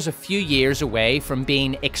 humanity was a few years away from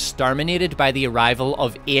being exterminated by the arrival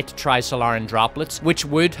of 8 Trisolaran droplets, which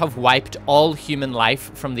would have wiped all human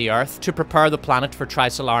life from the Earth to prepare the planet for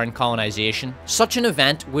Trisolaran colonization. Such an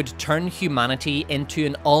event would turn humanity into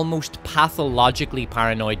an almost pathologically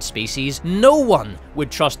paranoid species. No one would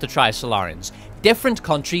trust the Trisolarans. Different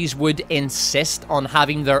countries would insist on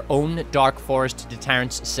having their own dark forest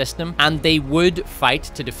deterrence system, and they would fight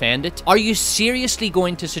to defend it. Are you seriously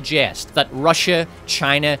going to suggest that Russia,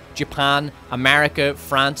 China, Japan, America,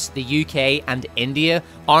 France, the UK, and India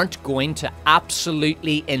aren't going to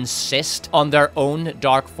absolutely insist on their own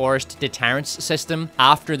dark forest deterrence system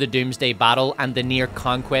after the Doomsday Battle and the near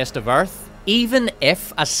conquest of Earth? Even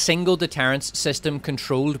if a single deterrence system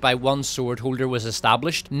controlled by one sword holder was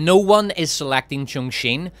established, no one is selecting Cheng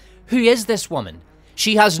Xin. Who is this woman?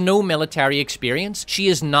 She has no military experience. She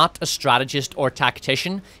is not a strategist or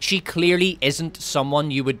tactician. She clearly isn't someone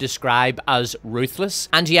you would describe as ruthless.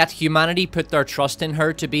 And yet humanity put their trust in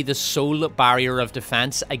her to be the sole barrier of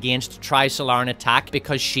defense against Trisolaran attack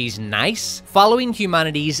because she's nice. Following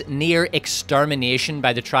humanity's near extermination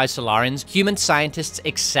by the Trisolarans, human scientists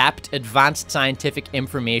accept advanced scientific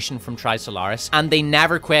information from Trisolaris, and they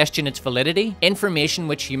never question its validity. Information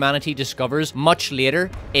which humanity discovers much later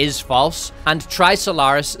is false, and Trisolaris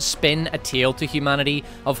spin a tale to humanity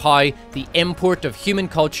of how the import of human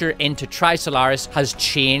culture into Trisolaris has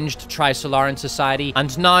changed Trisolaran society,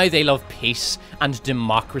 and now they love peace and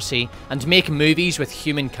democracy and make movies with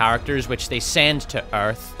human characters which they send to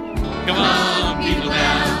Earth. Come on, people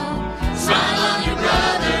now, smile on your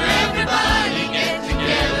brother, everybody get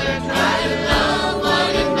together, try to love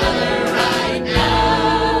one another right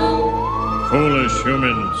now. Foolish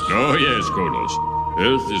humans. Oh yes, Kolos.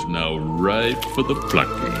 Earth is now ripe for the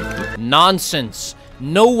plucking. Nonsense!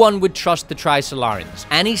 No one would trust the Trisolarans.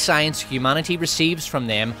 Any science humanity receives from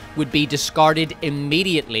them would be discarded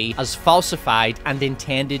immediately as falsified and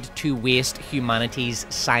intended to waste humanity's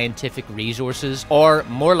scientific resources, or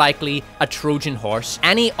more likely, a Trojan horse.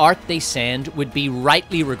 Any art they send would be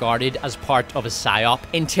rightly regarded as part of a psyop,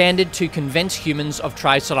 intended to convince humans of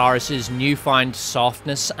Trisolaris' newfound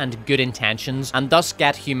softness and good intentions, and thus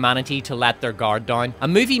get humanity to let their guard down. A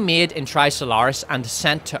movie made in Trisolaris and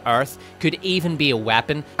sent to Earth could even be a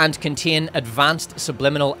weapon and contain advanced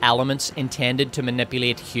subliminal elements intended to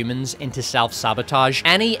manipulate humans into self-sabotage.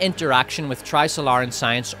 Any interaction with Trisolaran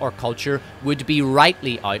science or culture would be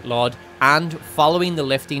rightly outlawed, and following the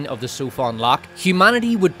lifting of the Sophon lock,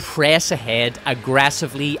 humanity would press ahead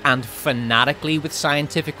aggressively and fanatically with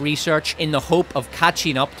scientific research in the hope of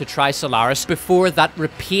catching up to Trisolaris before that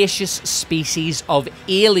rapacious species of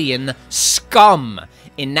alien scum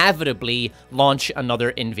inevitably launch another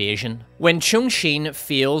invasion. When Cheng Xin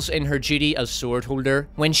fails in her duty as sword holder,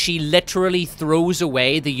 when she literally throws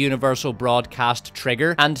away the universal broadcast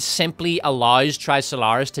trigger and simply allows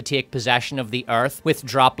Trisolaris to take possession of the Earth with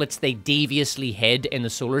droplets they deviously hid in the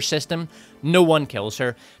solar system, no one kills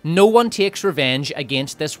her. No one takes revenge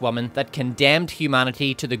against this woman that condemned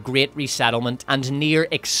humanity to the Great Resettlement and near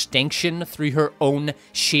extinction through her own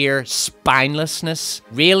sheer spinelessness.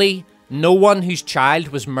 Really? No one whose child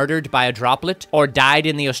was murdered by a droplet or died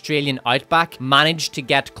in the Australian outback managed to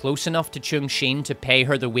get close enough to Cheng Xin to pay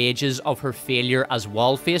her the wages of her failure as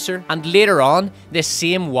wall facer. And later on, this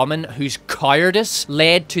same woman whose cowardice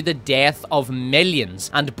led to the death of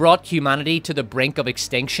millions and brought humanity to the brink of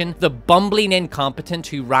extinction, the bumbling incompetent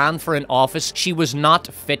who ran for an office she was not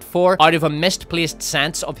fit for out of a misplaced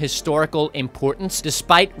sense of historical importance,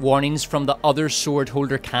 despite warnings from the other sword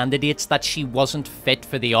holder candidates that she wasn't fit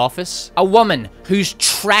for the office. A woman whose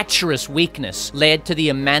treacherous weakness led to the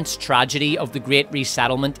immense tragedy of the Great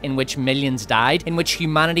Resettlement in which millions died, in which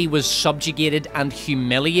humanity was subjugated and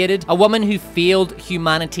humiliated. A woman who failed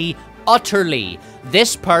humanity utterly.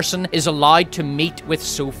 This person is allowed to meet with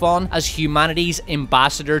Sophon as humanity's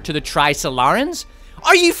ambassador to the Trisolarans?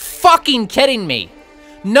 Are you fucking kidding me?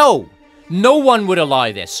 No. No one would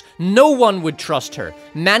allow this. No one would trust her.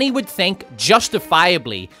 Many would think,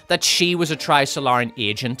 justifiably, that she was a Trisolaran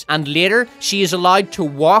agent, and later she is allowed to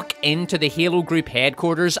walk into the Halo Group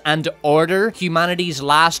headquarters and order humanity's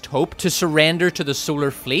last hope to surrender to the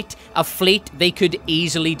Solar Fleet, a fleet they could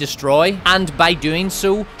easily destroy, and by doing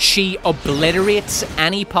so, she obliterates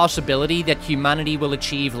any possibility that humanity will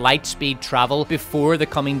achieve light-speed travel before the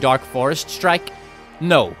coming Dark Forest strike.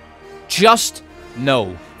 No. Just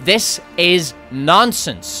no. This is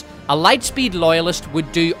nonsense. A Lightspeed loyalist would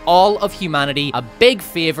do all of humanity a big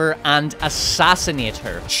favor and assassinate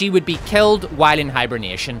her. She would be killed while in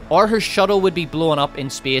hibernation, or her shuttle would be blown up in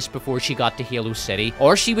space before she got to Halo City,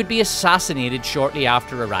 or she would be assassinated shortly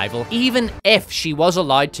after arrival. Even if she was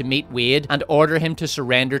allowed to meet Wade and order him to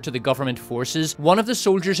surrender to the government forces, one of the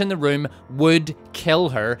soldiers in the room would kill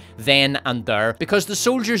her then and there, because the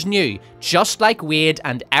soldiers knew, just like Wade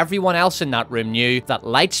and everyone else in that room knew, that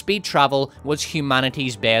lightspeed travel was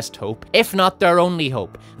humanity's best hope, if not their only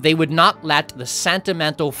hope. They would not let the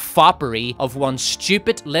sentimental foppery of one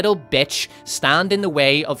stupid little bitch stand in the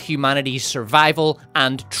way of humanity's survival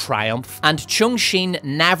and triumph. And Cheng Xin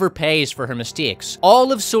never pays for her mistakes.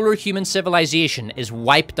 All of solar human civilization is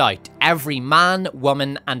wiped out, every man,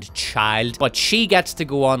 woman, and child, but she gets to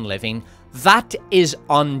go on living. That is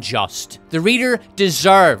unjust. The reader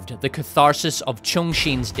deserved the catharsis of Cheng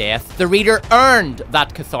Xin's death. The reader earned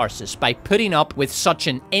that catharsis by putting up with such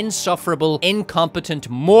an insufferable, incompetent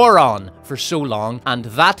moron for so long, and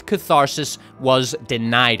that catharsis was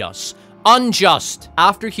denied us. Unjust.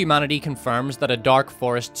 After humanity confirms that a dark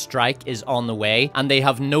forest strike is on the way and they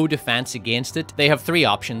have no defense against it, they have three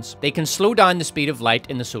options. They can slow down the speed of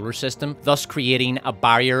light in the solar system, thus creating a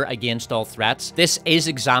barrier against all threats. This is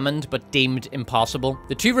examined but deemed impossible.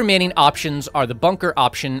 The two remaining options are the bunker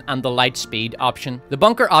option and the light speed option. The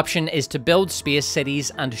bunker option is to build space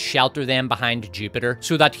cities and shelter them behind Jupiter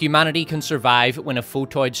so that humanity can survive when a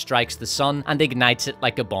photoid strikes the sun and ignites it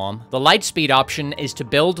like a bomb. The light speed option is to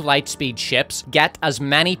build light speed ships, get as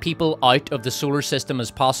many people out of the solar system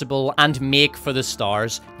as possible, and make for the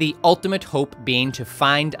stars, the ultimate hope being to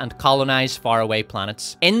find and colonize faraway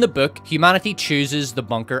planets. In the book, humanity chooses the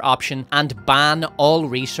bunker option and ban all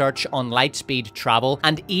research on lightspeed travel,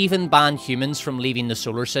 and even ban humans from leaving the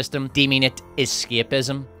solar system, deeming it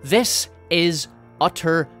escapism. This is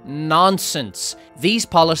utter nonsense. These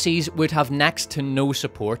policies would have next to no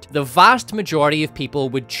support. The vast majority of people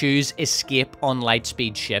would choose escape on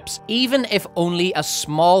lightspeed ships. Even if only a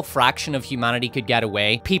small fraction of humanity could get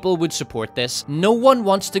away, people would support this. No one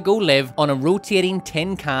wants to go live on a rotating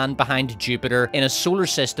tin can behind Jupiter in a solar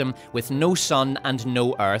system with no sun and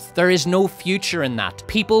no Earth. There is no future in that.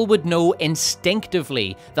 People would know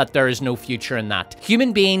instinctively that there is no future in that.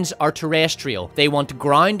 Human beings are terrestrial. They want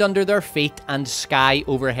ground under their feet and sky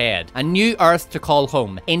overhead. A new Earth to call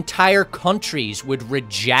home. Entire countries would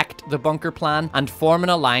reject the bunker plan and form an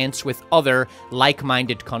alliance with other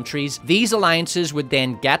like-minded countries. These alliances would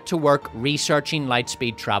then get to work researching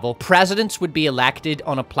lightspeed travel. Presidents would be elected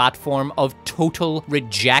on a platform of total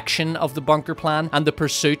rejection of the bunker plan and the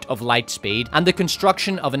pursuit of lightspeed, and the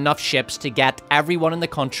construction of enough ships to get everyone in the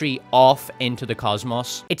country off into the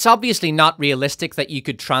cosmos. It's obviously not realistic that you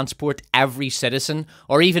could transport every citizen,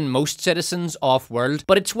 or even most citizens, off-world,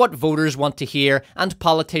 but it's what voters want to hear, and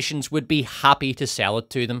politicians would be happy to sell it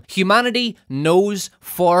to them. Humanity knows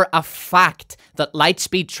for a fact that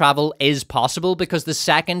lightspeed travel is possible because the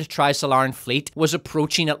second Trisolaran fleet was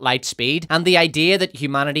approaching at light speed, and the idea that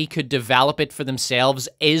humanity could develop it for themselves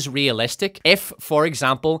is realistic. If, for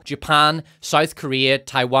example, Japan, South Korea,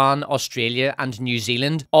 Taiwan, Australia, and New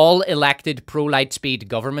Zealand all elected pro-lightspeed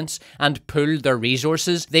governments and pooled their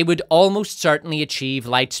resources, they would almost certainly achieve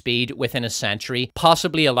lightspeed within a century,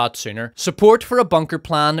 possibly a lot sooner. Support for a bunker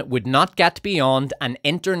plan would not get beyond an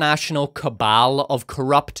international cabal of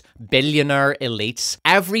corrupt billionaire elites.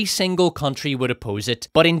 Every single country would oppose it,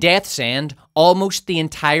 but in Death's End, almost the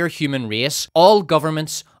entire human race, all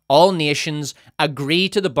governments, all nations agree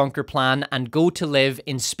to the bunker plan and go to live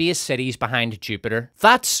in space cities behind Jupiter.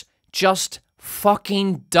 That's just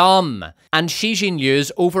fucking dumb. And Xi Jinping's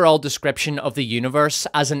overall description of the universe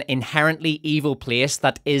as an inherently evil place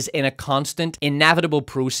that is in a constant, inevitable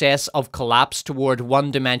process of collapse toward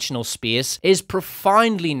one-dimensional space is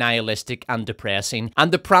profoundly nihilistic and depressing,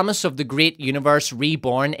 and the promise of the great universe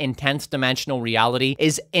reborn in 10th dimensional reality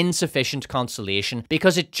is insufficient consolation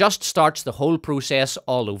because it just starts the whole process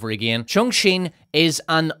all over again. Cheng Xin is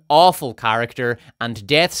an awful character, and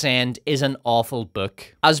Death's End is an awful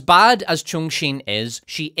book. As bad as Cheng Xin is,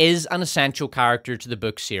 she is an essential character to the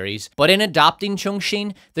book series, but in adapting Cheng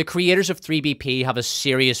Xin, the creators of 3BP have a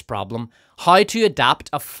serious problem. How to adapt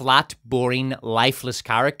a flat, boring, lifeless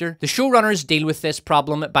character. The showrunners deal with this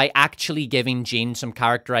problem by actually giving Jean some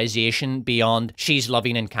characterization beyond she's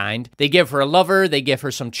loving and kind. They give her a lover, they give her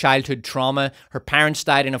some childhood trauma, her parents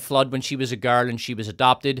died in a flood when she was a girl and she was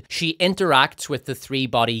adopted. She interacts with the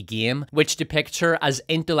three-body game, which depicts her as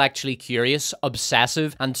intellectually curious,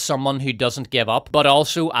 obsessive, and someone who doesn't give up, but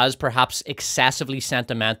also as perhaps excessively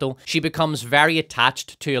sentimental. She becomes very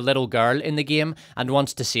attached to a little girl in the game and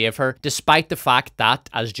wants to save her, despite despite the fact that,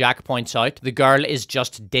 as Jack points out, the girl is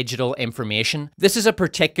just digital information. This is a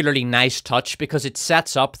particularly nice touch because it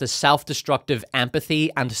sets up the self-destructive empathy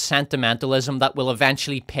and sentimentalism that will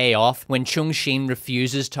eventually pay off when Cheng Xin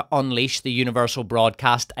refuses to unleash the universal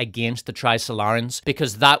broadcast against the Trisolarans,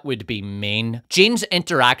 because that would be mean. Jean's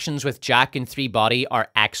interactions with Jack in Three Body are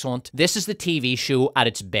excellent. This is the TV show at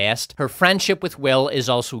its best. Her friendship with Will is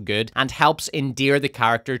also good and helps endear the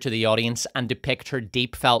character to the audience and depict her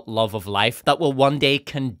deep felt love of life that will one day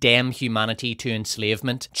condemn humanity to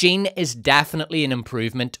enslavement. Jean is definitely an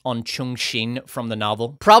improvement on Cheng Xin from the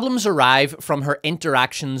novel. Problems arrive from her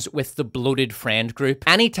interactions with the bloated friend group.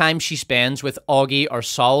 Any time she spends with Auggie or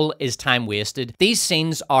Saul is time wasted. These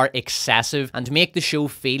scenes are excessive and make the show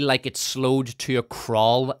feel like it's slowed to a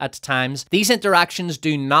crawl at times. These interactions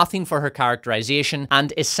do nothing for her characterization,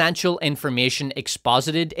 and essential information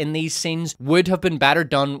exposited in these scenes would have been better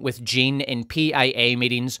done with Jean in PIA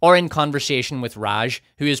meetings or in conversation with Raj,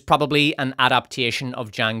 who is probably an adaptation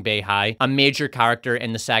of Zhang Beihai, a major character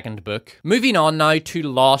in the second book. Moving on now to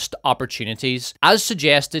lost opportunities. As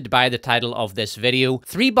suggested by the title of this video,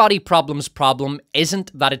 Three Body Problem's problem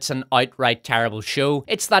isn't that it's an outright terrible show,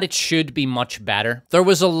 it's that it should be much better. There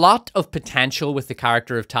was a lot of potential with the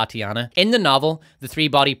character of Tatiana. In the novel, The Three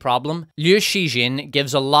Body Problem, Luo Ji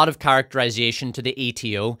gives a lot of characterization to the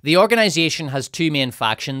ETO. The organization has two main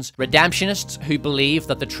factions: redemptionists who believe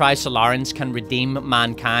that the Trisolarans can redeem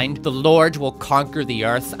mankind, the Lord will conquer the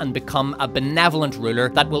earth and become a benevolent ruler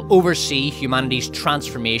that will oversee humanity's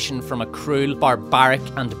transformation from a cruel, barbaric,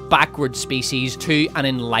 and backward species to an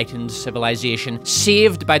enlightened civilization,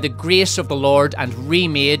 saved by the grace of the Lord and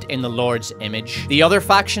remade in the Lord's image. The other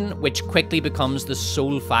faction, which quickly becomes the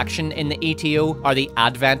sole faction in the ETO, are the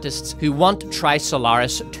Adventists, who want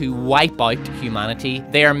Trisolaris to wipe out humanity.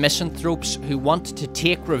 They are misanthropes who want to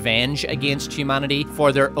take revenge against humanity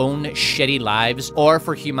for their own shitty lives or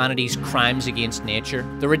for humanity's crimes against nature.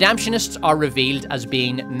 The redemptionists are revealed as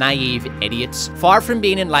being naive idiots. Far from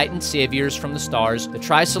being enlightened saviors from the stars, the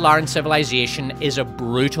Trisolaran civilization is a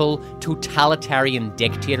brutal, totalitarian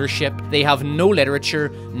dictatorship. They have no literature,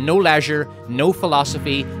 no leisure, no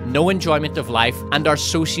philosophy, no enjoyment of life, and are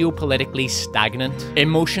socio-politically stagnant.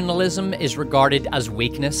 Emotionalism is regarded as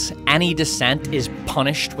weakness. Any dissent is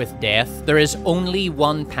punished with death. There is only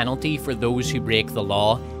one penalty for those who break the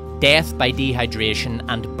law: death by dehydration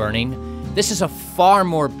and burning. This is a far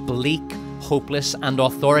more bleak, hopeless, and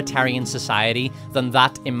authoritarian society than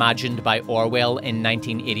that imagined by Orwell in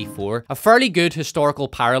 1984. A fairly good historical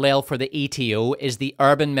parallel for the ETO is the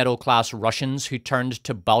urban middle-class Russians who turned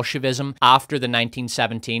to Bolshevism after the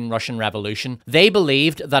 1917 Russian Revolution. They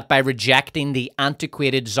believed that by rejecting the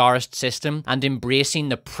antiquated Tsarist system and embracing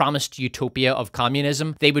the promised utopia of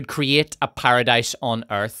communism, they would create a paradise on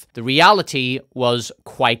Earth. The reality was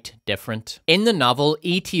quite different. In the novel,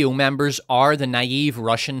 ETO members are the naive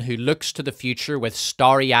Russian who looks to the future with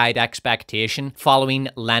starry-eyed expectation following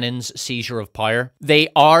Lenin's seizure of power. They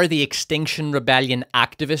are the Extinction Rebellion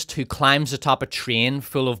activist who climbs atop a train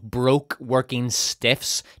full of broke working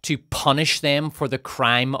stiffs to punish them for the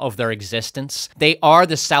crime of their existence. They are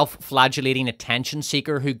the self-flagellating attention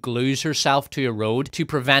seeker who glues herself to a road to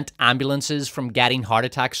prevent ambulances from getting heart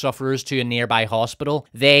attack sufferers to a nearby hospital.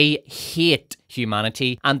 They hate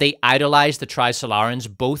humanity, and they idolize the Trisolarans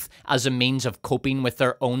both as a means of coping with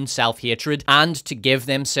their own self-hatred and to give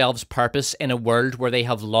themselves purpose in a world where they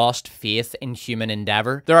have lost faith in human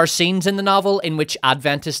endeavor. There are scenes in the novel in which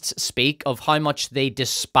Adventists speak of how much they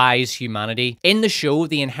despise humanity. In the show,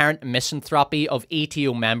 the inherent misanthropy of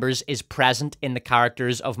ETO members is present in the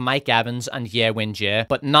characters of Mike Evans and Ye Wen-jie,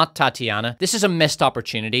 but not Tatiana. This is a missed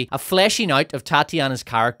opportunity. A fleshing out of Tatiana's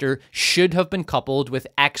character should have been coupled with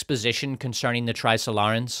exposition concerning the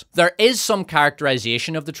Trisolarans. There is some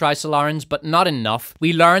characterization of the Trisolarans, but not enough.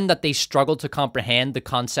 We learn that they struggle to comprehend the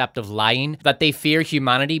concept of lying, that they fear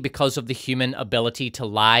humanity because of the human ability to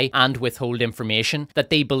lie and withhold information,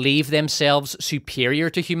 that they believe themselves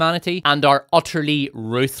superior to humanity and are utterly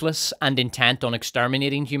ruthless and intent on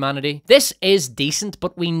exterminating humanity. This is decent,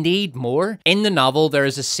 but we need more. In the novel, there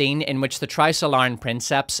is a scene in which the Trisolaran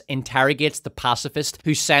princeps interrogates the pacifist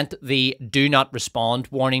who sent the "do not respond"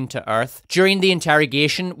 warning to Earth. During the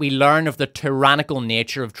interrogation, we learn of the tyrannical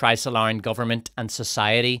nature of Trisolaran government and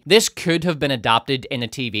society. This could have been adapted in a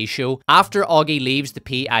TV show. After Auggie leaves the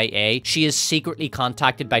PIA, she is secretly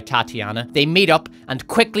contacted by Tatiana. They meet up and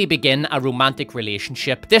quickly begin a romantic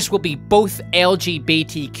relationship. This will be both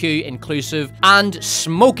LGBTQ inclusive and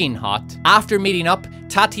smoking hot. After meeting up,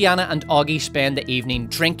 Tatiana and Auggie spend the evening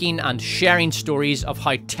drinking and sharing stories of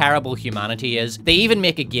how terrible humanity is. They even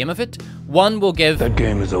make a game of it. One will give... That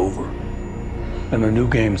game is over. And a new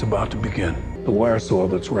game's about to begin. The wire saw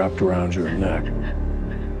that's wrapped around your neck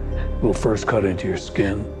will first cut into your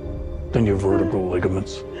skin, then your vertebral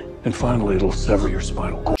ligaments, and finally it'll sever your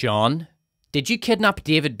spinal cord. John, did you kidnap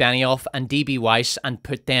David Benioff and DB Weiss and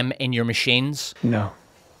put them in your machines? No.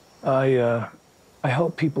 I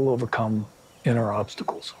help people overcome inner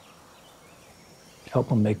obstacles. Help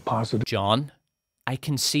them make positive... John, I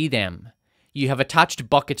can see them. You have attached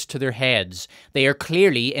buckets to their heads. They are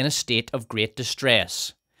clearly in a state of great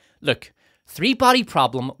distress. Look, Three Body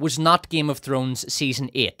Problem was not Game of Thrones Season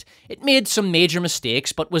 8. It made some major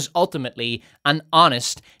mistakes, but was ultimately an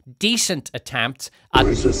honest, decent attempt at...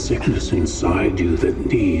 There's a sickness inside you that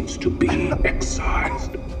needs to be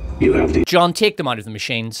excised. You have the... John, take them out of the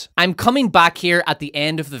machines. I'm coming back here at the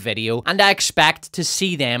end of the video, and I expect to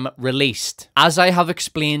see them released. As I have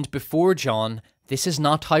explained before, John, this is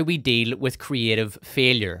not how we deal with creative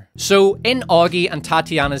failure. So, in Auggie and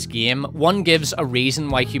Tatiana's game, one gives a reason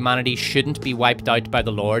why humanity shouldn't be wiped out by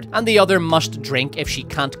the Lord, and the other must drink if she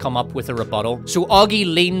can't come up with a rebuttal. So Auggie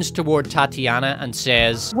leans toward Tatiana and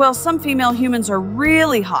says, well, some female humans are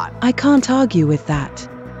really hot. I can't argue with that.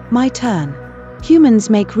 My turn. Humans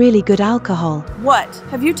make really good alcohol. What?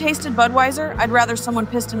 Have you tasted Budweiser? I'd rather someone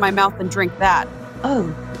pissed in my mouth than drink that.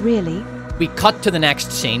 Oh, really? We cut to the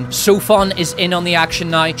next scene. Sofon is in on the action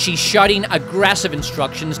now. She's shouting aggressive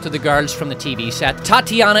instructions to the girls from the TV set.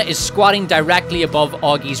 Tatiana is squatting directly above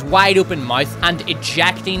Auggie's wide open mouth and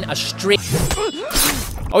ejecting a straight...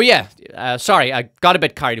 Oh yeah, sorry, I got a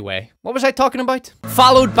bit carried away. What was I talking about?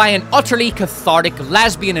 Followed by an utterly cathartic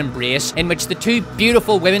lesbian embrace in which the two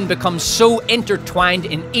beautiful women become so intertwined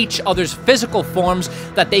in each other's physical forms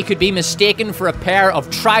that they could be mistaken for a pair of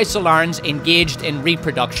Trisolarans engaged in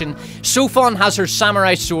reproduction. Sofon has her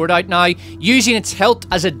samurai sword out now, using its hilt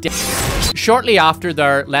as a dip. Shortly after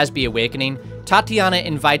their lesbian awakening, Tatiana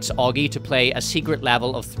invites Auggie to play a secret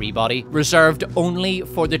level of 3-body, reserved only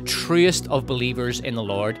for the truest of believers in the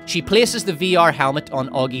Lord. She places the VR helmet on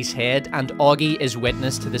Auggie's head, and Auggie is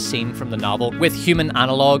witness to the scene from the novel, with human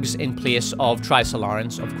analogues in place of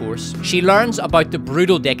Trisolarans, of course. She learns about the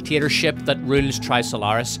brutal dictatorship that rules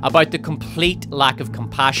Trisolaris, about the complete lack of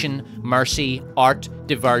compassion, mercy, art,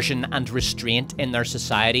 diversion, and restraint in their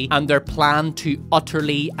society, and their plan to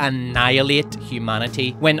utterly annihilate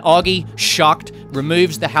humanity. When Auggie, shocked,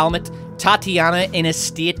 removes the helmet, Tatiana, in a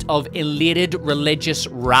state of elated religious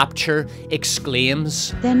rapture,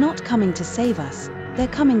 exclaims, "They're not coming to save us. They're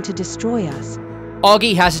coming to destroy us."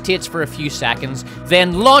 Auggie hesitates for a few seconds,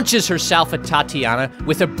 then launches herself at Tatiana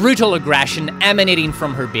with a brutal aggression emanating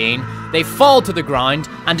from her being. They fall to the ground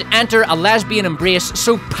and enter a lesbian embrace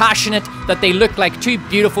so passionate that they look like two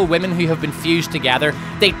beautiful women who have been fused together.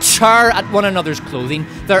 They tear at one another's clothing,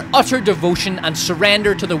 their utter devotion and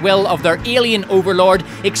surrender to the will of their alien overlord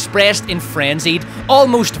expressed in frenzied,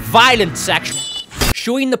 almost violent sexual...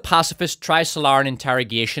 Showing the pacifist Trisolaran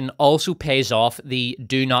interrogation also pays off the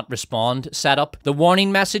do not respond setup. The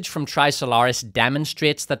warning message from Trisolaris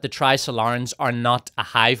demonstrates that the Trisolarans are not a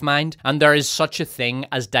hive mind, and there is such a thing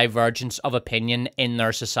as divergence of opinion in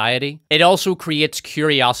their society. It also creates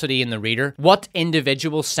curiosity in the reader. What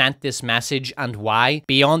individual sent this message and why?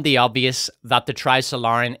 Beyond the obvious that the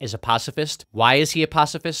Trisolaran is a pacifist. Why is he a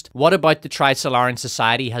pacifist? What about the Trisolaran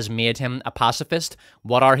society has made him a pacifist?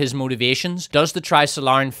 What are his motivations? Does the Trisolaran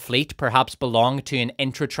fleet perhaps belong to an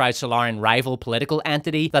intra-Trisolaran rival political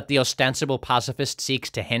entity that the ostensible pacifist seeks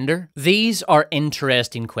to hinder? These are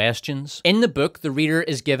interesting questions. In the book, the reader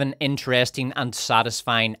is given interesting and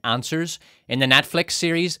satisfying answers. In the Netflix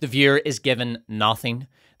series, the viewer is given nothing.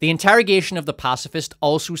 The interrogation of the pacifist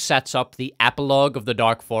also sets up the epilogue of The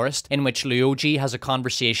Dark Forest, in which Luo Ji has a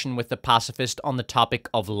conversation with the pacifist on the topic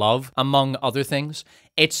of love, among other things.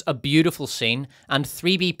 It's a beautiful scene, and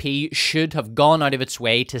 3BP should have gone out of its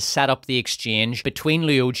way to set up the exchange between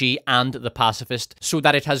Luo Ji and the pacifist so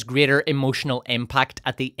that it has greater emotional impact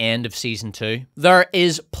at the end of Season 2. There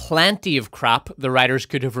is plenty of crap the writers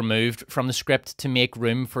could have removed from the script to make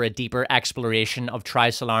room for a deeper exploration of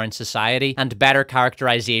Trisolaran society and better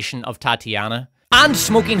characterization of Tatiana. And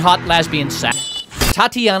smoking hot lesbian sex.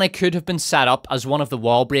 Tatiana could have been set up as one of the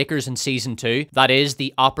wall breakers in Season 2, that is,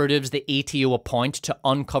 the operatives the ATO appoint to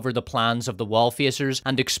uncover the plans of the wall facers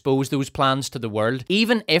and expose those plans to the world.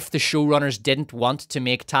 Even if the showrunners didn't want to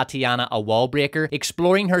make Tatiana a wall breaker,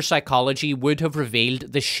 exploring her psychology would have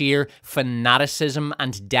revealed the sheer fanaticism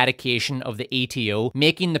and dedication of the ATO,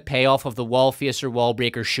 making the payoff of the wall facer wall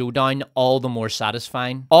breaker showdown all the more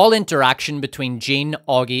satisfying. All interaction between Jean,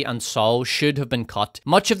 Auggie, and Saul should have been cut.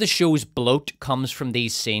 Much of the show's bloat comes from from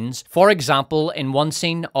these scenes. For example, in one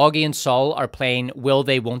scene, Auggie and Sol are playing Will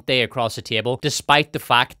They Won't They across a table, despite the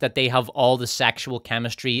fact that they have all the sexual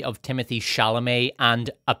chemistry of Timothée Chalamet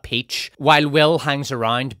and a peach, while Will hangs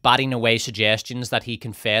around batting away suggestions that he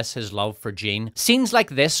confess his love for Jean. Scenes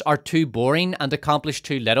like this are too boring and accomplish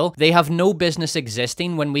too little. They have no business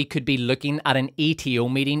existing when we could be looking at an ETO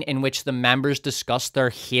meeting in which the members discuss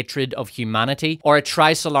their hatred of humanity, or a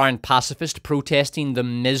Trisolarans pacifist protesting the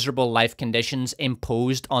miserable life conditions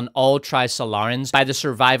imposed on all Trisolarans by the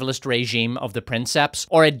survivalist regime of the Princeps,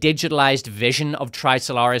 or a digitalized vision of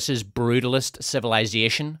Trisolarus' brutalist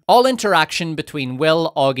civilization. All interaction between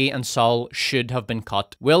Will, Auggie, and Sol should have been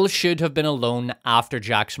cut. Will should have been alone after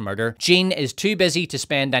Jack's murder. Jean is too busy to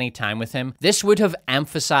spend any time with him. This would have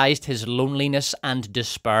emphasized his loneliness and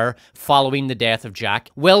despair following the death of Jack.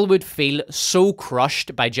 Will would feel so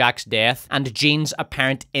crushed by Jack's death and Jean's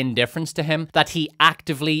apparent indifference to him that he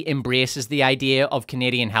actively embraces the idea of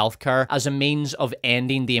Canadian healthcare as a means of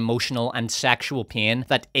ending the emotional and sexual pain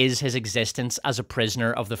that is his existence as a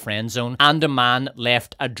prisoner of the friend zone, and a man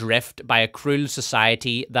left adrift by a cruel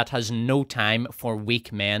society that has no time for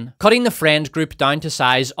weak men. Cutting the friend group down to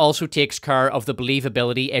size also takes care of the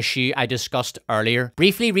believability issue I discussed earlier.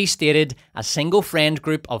 Briefly restated, a single friend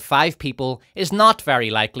group of 5 people is not very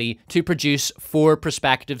likely to produce 4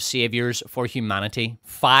 prospective saviors for humanity.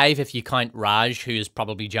 5 if you count Raj, who is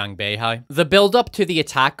probably Zhang Beihai. The build-up to the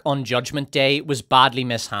attack on Judgment Day was badly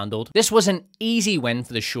mishandled. This was an easy win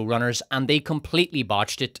for the showrunners, and they completely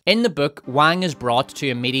botched it. In the book, Wang is brought to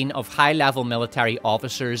a meeting of high-level military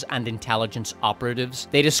officers and intelligence operatives.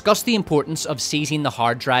 They discuss the importance of seizing the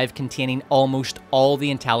hard drive containing almost all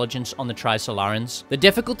the intelligence on the Trisolarans. The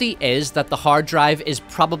difficulty is that the hard drive is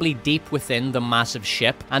probably deep within the massive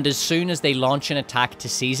ship, and as soon as they launch an attack to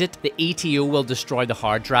seize it, the ETO will destroy the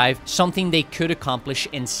hard drive, something they could accomplish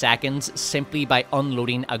in seconds simply by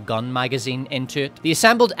unloading a gun magazine into it. The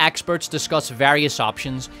assembled experts discuss various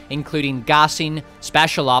options, including gassing,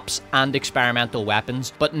 special ops, and experimental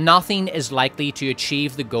weapons, but nothing is likely to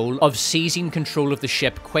achieve the goal of seizing control of the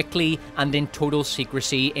ship quickly and in total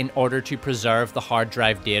secrecy in order to preserve the hard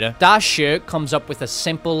drive data. Da Shi comes up with a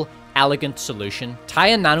simple, elegant solution. Tie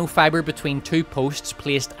a nanofiber between 2 posts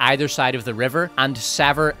placed either side of the river and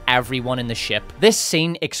sever everyone in the ship. This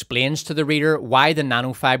scene explains to the reader why the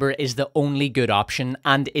nanofiber is the only good option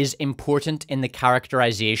and is important in the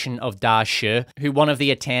characterization of Da Shi, who one of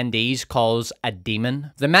the attendees calls a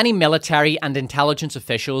demon. The many military and intelligence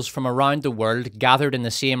officials from around the world gathered in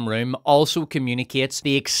the same room also communicates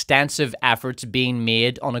the extensive efforts being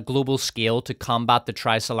made on a global scale to combat the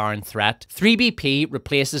Trisolaran threat. 3BP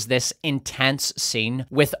replaces this intense scene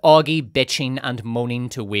with Auggie bitching and moaning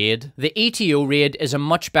to Wade. The ETO raid is a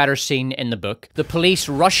much better scene in the book. The police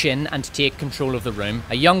rush in and take control of the room.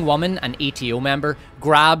 A young woman, an ETO member,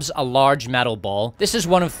 grabs a large metal ball. This is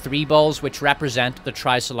one of 3 balls which represent the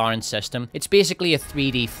Trisolaran system. It's basically a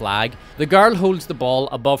 3D flag. The girl holds the ball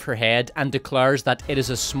above her head and declares that it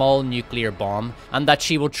is a small nuclear bomb and that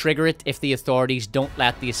she will trigger it if the authorities don't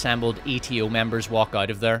let the assembled ETO members walk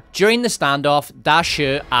out of there. During the standoff, Da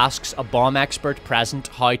Shi asks a bomb expert present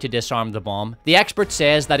how to disarm the bomb. The expert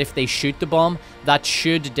says that if they shoot the bomb, that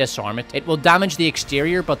should disarm it. It will damage the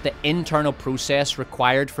exterior, but the internal process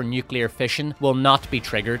required for nuclear fission will not be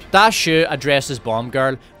triggered. Da Shi addresses Bomb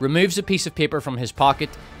Girl, removes a piece of paper from his pocket,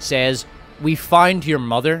 says, "We found your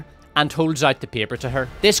mother," and holds out the paper to her.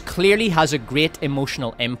 This clearly has a great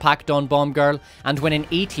emotional impact on Bomb Girl, and when an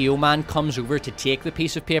ETO man comes over to take the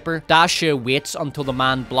piece of paper, Da Shi waits until the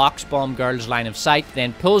man blocks Bomb Girl's line of sight,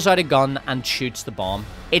 then pulls out a gun and shoots the bomb.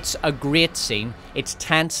 It's a great scene. It's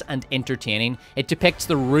tense and entertaining. It depicts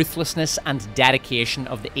the ruthlessness and dedication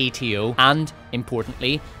of the ETO, and,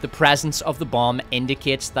 importantly, the presence of the bomb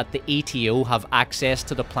indicates that the ETO have access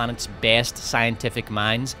to the planet's best scientific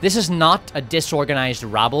minds. This is not a disorganized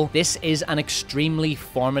rabble. This is an extremely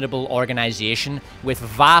formidable organization with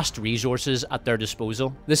vast resources at their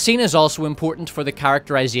disposal. The scene is also important for the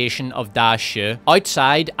characterization of Da Shi.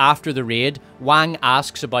 Outside, after the raid, Wang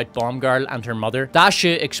asks about Bomb Girl and her mother. Da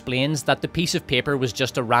Shi explains that the piece of paper was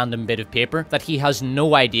just a random bit of paper, that he has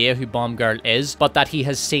no idea who Bomb Girl is, but that he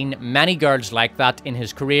has seen many girls like that in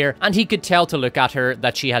his career, and he could tell to look at her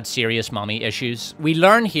that she had serious mommy issues. We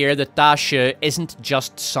learn here that Da Shi isn't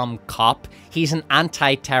just some cop. He's an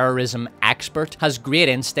anti-terrorism expert, has great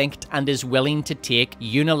instinct, and is willing to take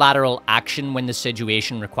unilateral action when the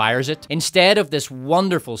situation requires it. Instead of this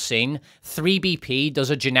wonderful scene, 3BP does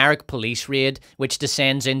a generic police raid which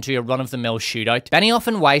descends into a run-of-the-mill shootout. Benioff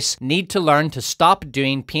and Weiss need to learn to stop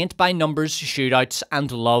doing paint-by-numbers shootouts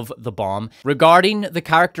and love the bomb. Regarding the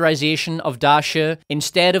characterization of Da Shi,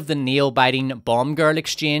 instead of the nail-biting bomb girl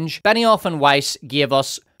exchange, Benioff and Weiss gave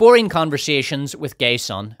us boring conversations with gay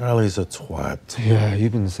son. Charlie's a twat. Yeah,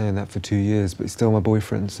 you've been saying that for 2 years, but he's still my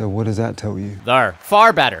boyfriend, so what does that tell you? There.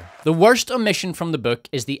 Far better. The worst omission from the book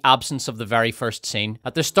is the absence of the very first scene.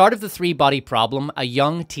 At the start of the three-body problem, a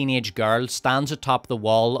young teenage girl stands atop the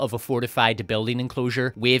wall of a fortified building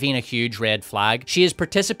enclosure, waving a huge red flag. She is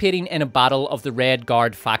participating in a battle of the Red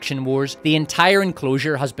Guard faction wars. The entire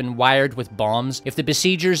enclosure has been wired with bombs. If the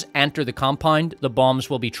besiegers enter the compound, the bombs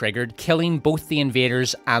will be triggered, killing both the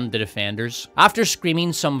invaders and the defenders. After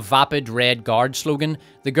screaming some vapid Red Guard slogan,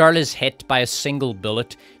 the girl is hit by a single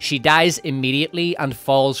bullet. She dies immediately and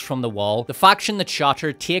falls from the wall. The faction that shot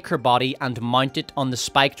her take her body and mount it on the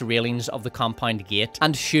spiked railings of the compound gate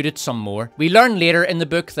and shoot it some more. We learn later in the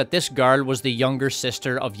book that this girl was the younger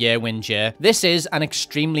sister of Ye Wen-jie. This is an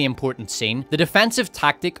extremely important scene. The defensive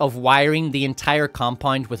tactic of wiring the entire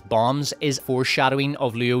compound with bombs is foreshadowing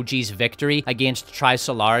of Luo Ji's victory against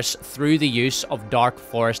Tri-Solaris through the use of dark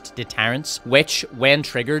forest deterrents, which, when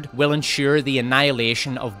triggered, will ensure the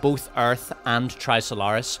annihilation of both Earth and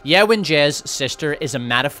Tri-Solaris. Ye Wen-jie's sister is a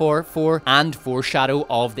metaphor for and foreshadow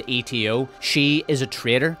of the ATO. She is a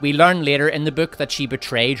traitor. We learn later in the book that she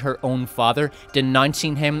betrayed her own father,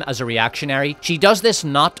 denouncing him as a reactionary. She does this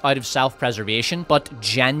not out of self-preservation, but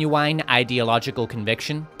genuine ideological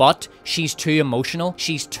conviction. But she's too emotional,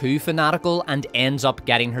 she's too fanatical, and ends up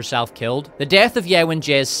getting herself killed. The death of Ye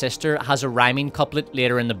Wen-jie's sister has a rhyming couplet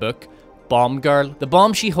later in the book. Bomb girl. The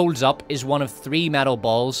bomb she holds up is one of 3 metal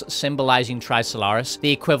balls symbolizing Tri-Solaris, the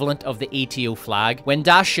equivalent of the ATO flag. When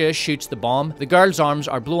Da Shi shoots the bomb, the girl's arms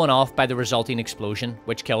are blown off by the resulting explosion,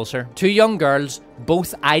 which kills her. 2 young girls,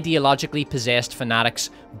 both ideologically possessed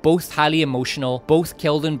fanatics, both highly emotional, both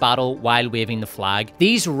killed in battle while waving the flag.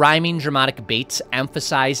 These rhyming dramatic beats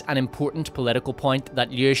emphasize an important political point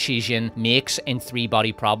that Liu Shijin makes in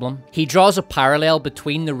Three-Body Problem. He draws a parallel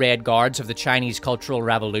between the Red Guards of the Chinese Cultural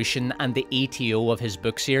Revolution and the ATO of his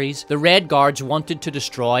book series. The Red Guards wanted to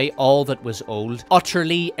destroy all that was old,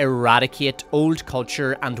 utterly eradicate old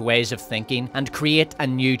culture and ways of thinking, and create a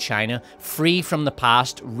new China, free from the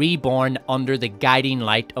past, reborn under the guiding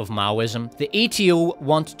light of Maoism. The ATO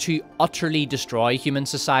want to utterly destroy human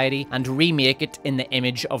society and remake it in the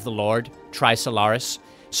image of the Lord, Tri-Solaris.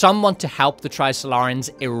 Some want to help the Tri-Solarians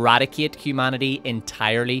eradicate humanity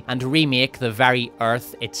entirely and remake the very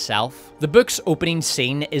Earth itself. The book's opening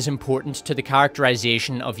scene is important to the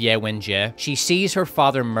characterization of Ye Wen-jie. She sees her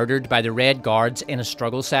father murdered by the Red Guards in a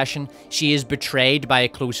struggle session. She is betrayed by a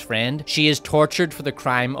close friend. She is tortured for the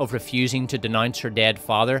crime of refusing to denounce her dead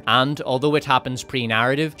father, and although it happens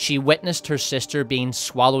pre-narrative, she witnessed her sister being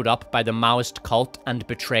swallowed up by the Maoist cult and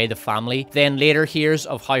betray the family, then later hears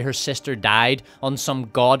of how her sister died on some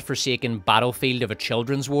god-forsaken battlefield of a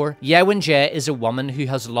children's war. Ye Wen-jie is a woman who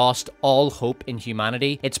has lost all hope in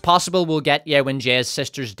humanity. It's possible we'll get Ye Wen-jie's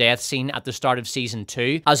sister's death scene at the start of season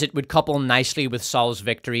 2, as it would couple nicely with Sol's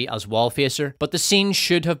victory as Wallfacer, but the scene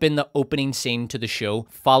should have been the opening scene to the show,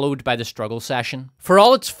 followed by the struggle session. For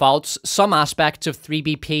all its faults, some aspects of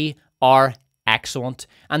 3BP are excellent,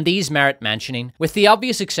 and these merit mentioning. With the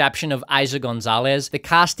obvious exception of Isa Gonzalez, the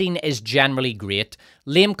casting is generally great.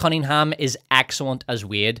 Liam Cunningham is excellent as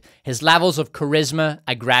Wade. His levels of charisma,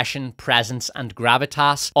 aggression, presence, and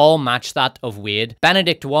gravitas all match that of Wade.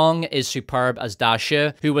 Benedict Wong is superb as Da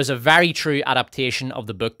Shi, who was a very true adaptation of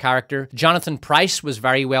the book character. Jonathan Pryce was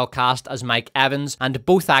very well cast as Mike Evans, and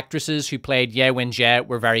both actresses who played Ye Wen-jie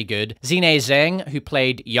were very good. Zine Zheng, who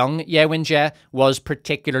played young Ye Wen-jie, was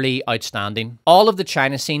particularly outstanding. All of the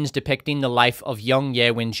China scenes depicting the life of young Ye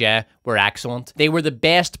Wen-jie were excellent. They were the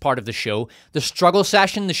best part of the show. The struggle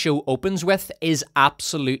session the show opens with is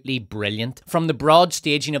absolutely brilliant. From the broad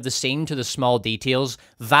staging of the scene to the small details,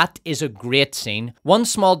 that is a great scene. One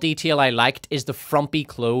small detail I liked is the frumpy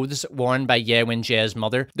clothes worn by Ye Wen-jie's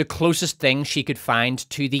mother, the closest thing she could find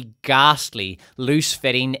to the ghastly,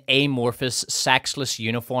 loose-fitting, amorphous, sexless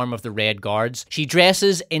uniform of the Red Guards. She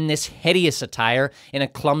dresses in this hideous attire in a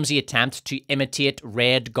clumsy attempt to imitate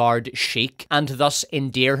Red Guard chic, and thus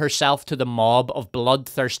endear herself to the mob of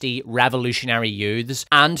bloodthirsty revolutionary youths,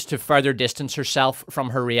 and to further distance herself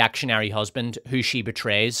from her reactionary husband, who she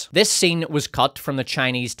betrays. This scene was cut from the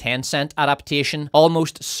Chinese Tencent adaptation,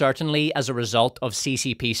 almost certainly as a result of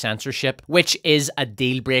CCP censorship, which is a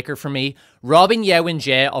deal breaker for me. Robbing Ye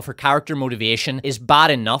Wen-jie of her character motivation is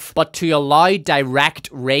bad enough, but to allow direct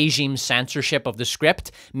regime censorship of the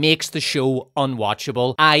script makes the show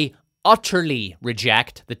unwatchable. I utterly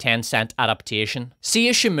reject the Tencent adaptation.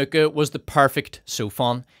 Sia Shimuka was the perfect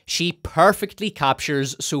Sofon. She perfectly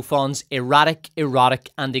captures Sofon's erratic, erotic,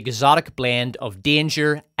 and exotic blend of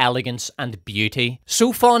danger, elegance, and beauty.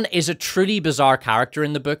 Sofon is a truly bizarre character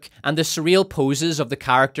in the book, and the surreal poses of the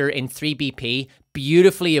character in 3BP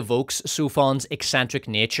beautifully evokes Sofon's eccentric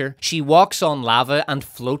nature. She walks on lava and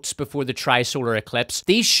floats before the trisolar eclipse.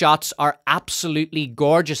 These shots are absolutely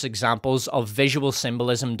gorgeous examples of visual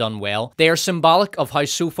symbolism done well. They are symbolic of how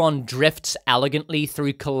Sofon drifts elegantly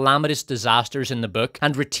through calamitous disasters in the book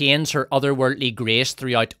and retains her otherworldly grace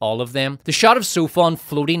throughout all of them. The shot of Sofon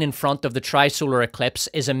floating in front of the trisolar eclipse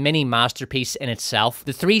is a mini masterpiece in itself.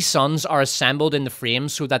 The three suns are assembled in the frame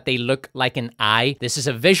so that they look like an eye. This is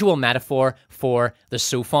a visual metaphor for the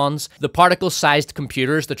Sofons, the particle-sized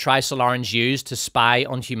computers the Trisolarans use to spy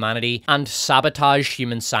on humanity and sabotage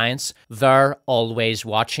human science. They're always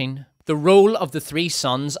watching. The role of the three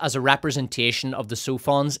suns as a representation of the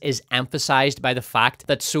Sofons is emphasized by the fact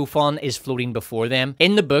that Sofon is floating before them.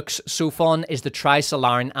 In the books, Sofon is the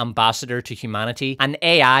Trisolaran ambassador to humanity, an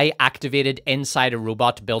AI activated inside a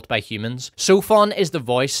robot built by humans. Sofon is the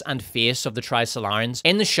voice and face of the Trisolarans.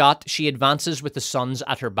 In the shot, she advances with the suns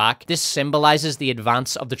at her back. This symbolizes the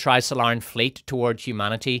advance of the Trisolaran fleet toward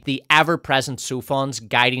humanity, the ever-present Sofons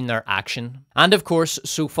guiding their action. And of course,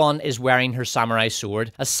 Sofon is wearing her samurai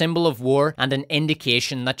sword, a symbol of war and an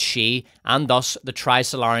indication that she, and thus the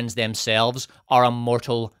Trisolarans themselves, are a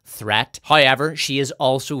mortal threat. However, she is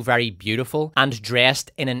also very beautiful and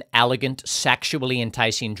dressed in an elegant, sexually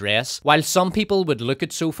enticing dress. While some people would look at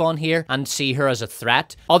Sofon here and see her as a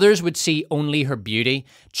threat, others would see only her beauty,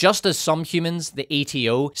 just as some humans, the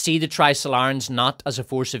ETO, see the Trisolarans not as a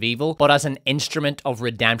force of evil, but as an instrument of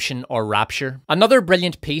redemption or rapture. Another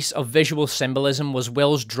brilliant piece of visual symbolism was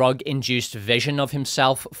Will's drug-induced vision of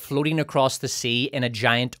himself floating across the sea in a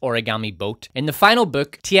giant origami boat. In the final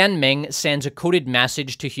book, Tian Ming sends a coded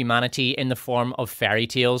message to humanity in the form of fairy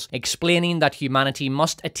tales, explaining that humanity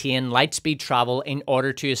must attain lightspeed travel in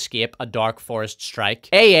order to escape a dark forest strike.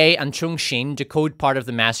 AA and Cheng Xin decode part of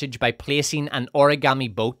the message by placing an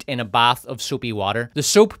origami boat in a bath of soapy water. The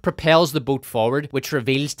soap propels the boat forward, which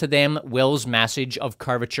reveals to them Will's message of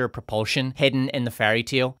curvature propulsion hidden in the fairy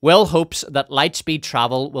tale. Will hopes that lightspeed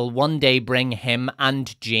travel will one day bring him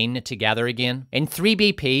and Jean together again. In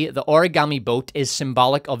 3BP, the origami boat is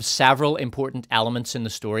symbolic of several important elements in the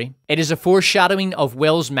story. It is a foreshadowing of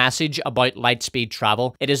Will's message about lightspeed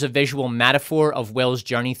travel. It is a visual metaphor of Will's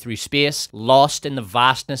journey through space, lost in the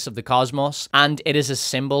vastness of the cosmos, and it is a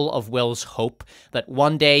symbol of Will's hope that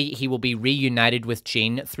one day he will be reunited with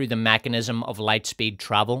Jean through the mechanism of lightspeed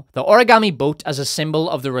travel. The origami boat as a symbol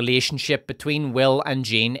of the relationship between Will and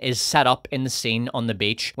Jean is set up in the scene on the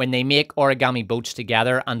beach when they make origami boats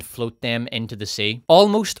together and float them into the sea.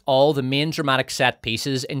 Almost all the main dramatic set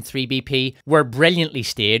pieces in 3BP were brilliantly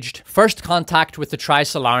staged. First contact with the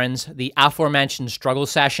Trisolarans, the aforementioned struggle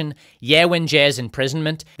session, Ye Wenjie's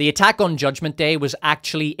imprisonment. The attack on Judgment Day was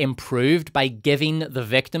actually improved by giving the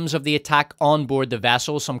victims of the attack on board the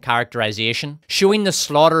vessel some characterization. Showing the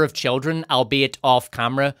slaughter of children, albeit off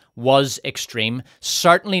camera, was extreme.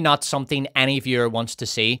 Certainly not something any viewer wants to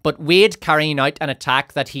see, but Wade carrying out an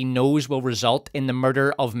attack that he knows will result in the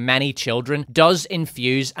murder of many children does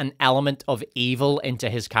infuse an element of evil into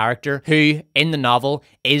his character, who, in the novel,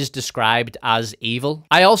 is described as evil.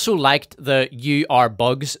 I also liked the "You are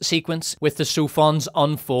bugs" sequence, with the Sofons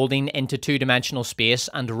unfolding into two-dimensional space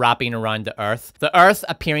and wrapping around the Earth. The Earth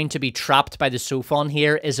appearing to be trapped by the Sofon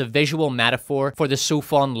here is a visual metaphor for the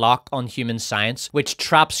Sofon lock on human science, which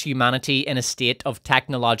traps humanity in a state of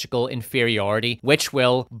technological inferiority, which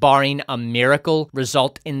will, barring a miracle,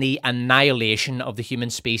 result in the annihilation of the human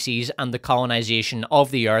species and the colonization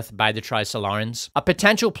of the Earth by the Trisolarans. A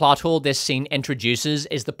potential plot hole this scene introduces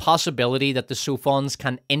is the possibility that the Sofons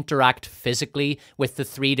can interact physically with the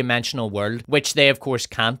three-dimensional world, which they of course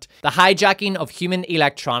can't. The hijacking of human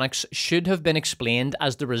electronics should have been explained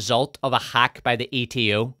as the result of a hack by the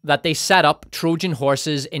ETO, that they set up Trojan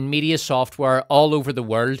horses in media software all over the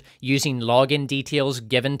world using login details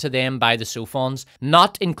given to them by the Sofons.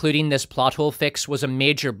 Not including this plot hole fix was a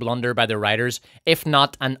major blunder by the writers, if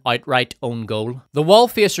not an outright own goal. The wall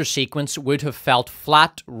facer sequence would have felt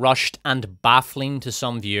flat, rushed, and baffling to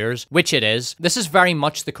some viewers, which it is. This is very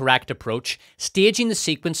much the correct approach. Staging the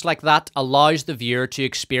sequence like that allows the viewer to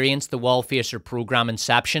experience the wall facer program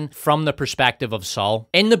Inception from the perspective of Saul.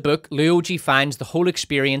 In the book, Luo Ji finds the whole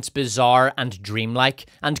experience bizarre and dreamlike,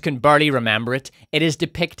 and can barely remember it. It is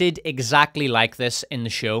depicted exactly like this in the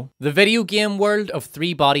show. The video game world of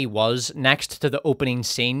Three Body was, next to the opening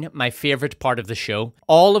scene, my favourite part of the show.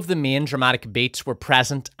 All of the main dramatic beats were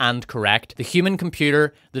present and correct. The human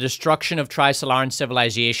computer, the destruction of Trisolaran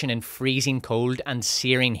civilization in freezing cold and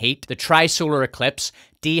searing heat, the trisolar eclipse,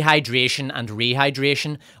 dehydration and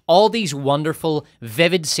rehydration, all these wonderful,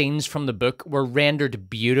 vivid scenes from the book were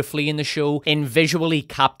rendered beautifully in the show in visually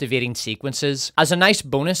captivating sequences. As a nice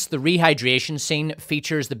bonus, the rehydration scene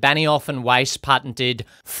features the Benioff and Weiss patented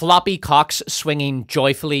floppy cocks swinging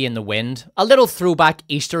joyfully in the wind, a little throwback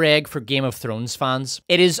Easter egg for Game of Thrones fans.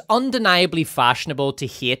 It is undeniably fashionable to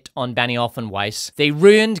hate on Benioff and Weiss. They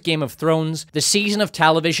ruined Game of Thrones. The season of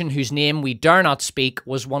television whose name we dare not speak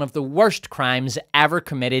was one of the worst crimes ever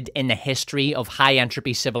committed in the history of high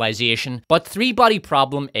entropy civilization. But Three Body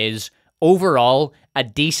Problem is, overall, a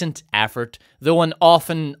decent effort, though an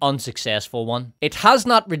often unsuccessful one. It has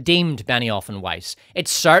not redeemed Benioff and Weiss. It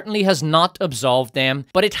certainly has not absolved them,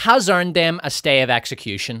 but it has earned them a stay of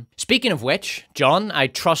execution. Speaking of which, John, I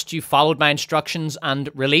trust you followed my instructions and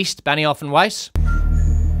released Benioff and Weiss?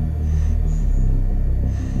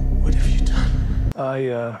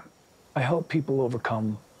 I help people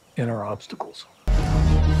overcome inner obstacles.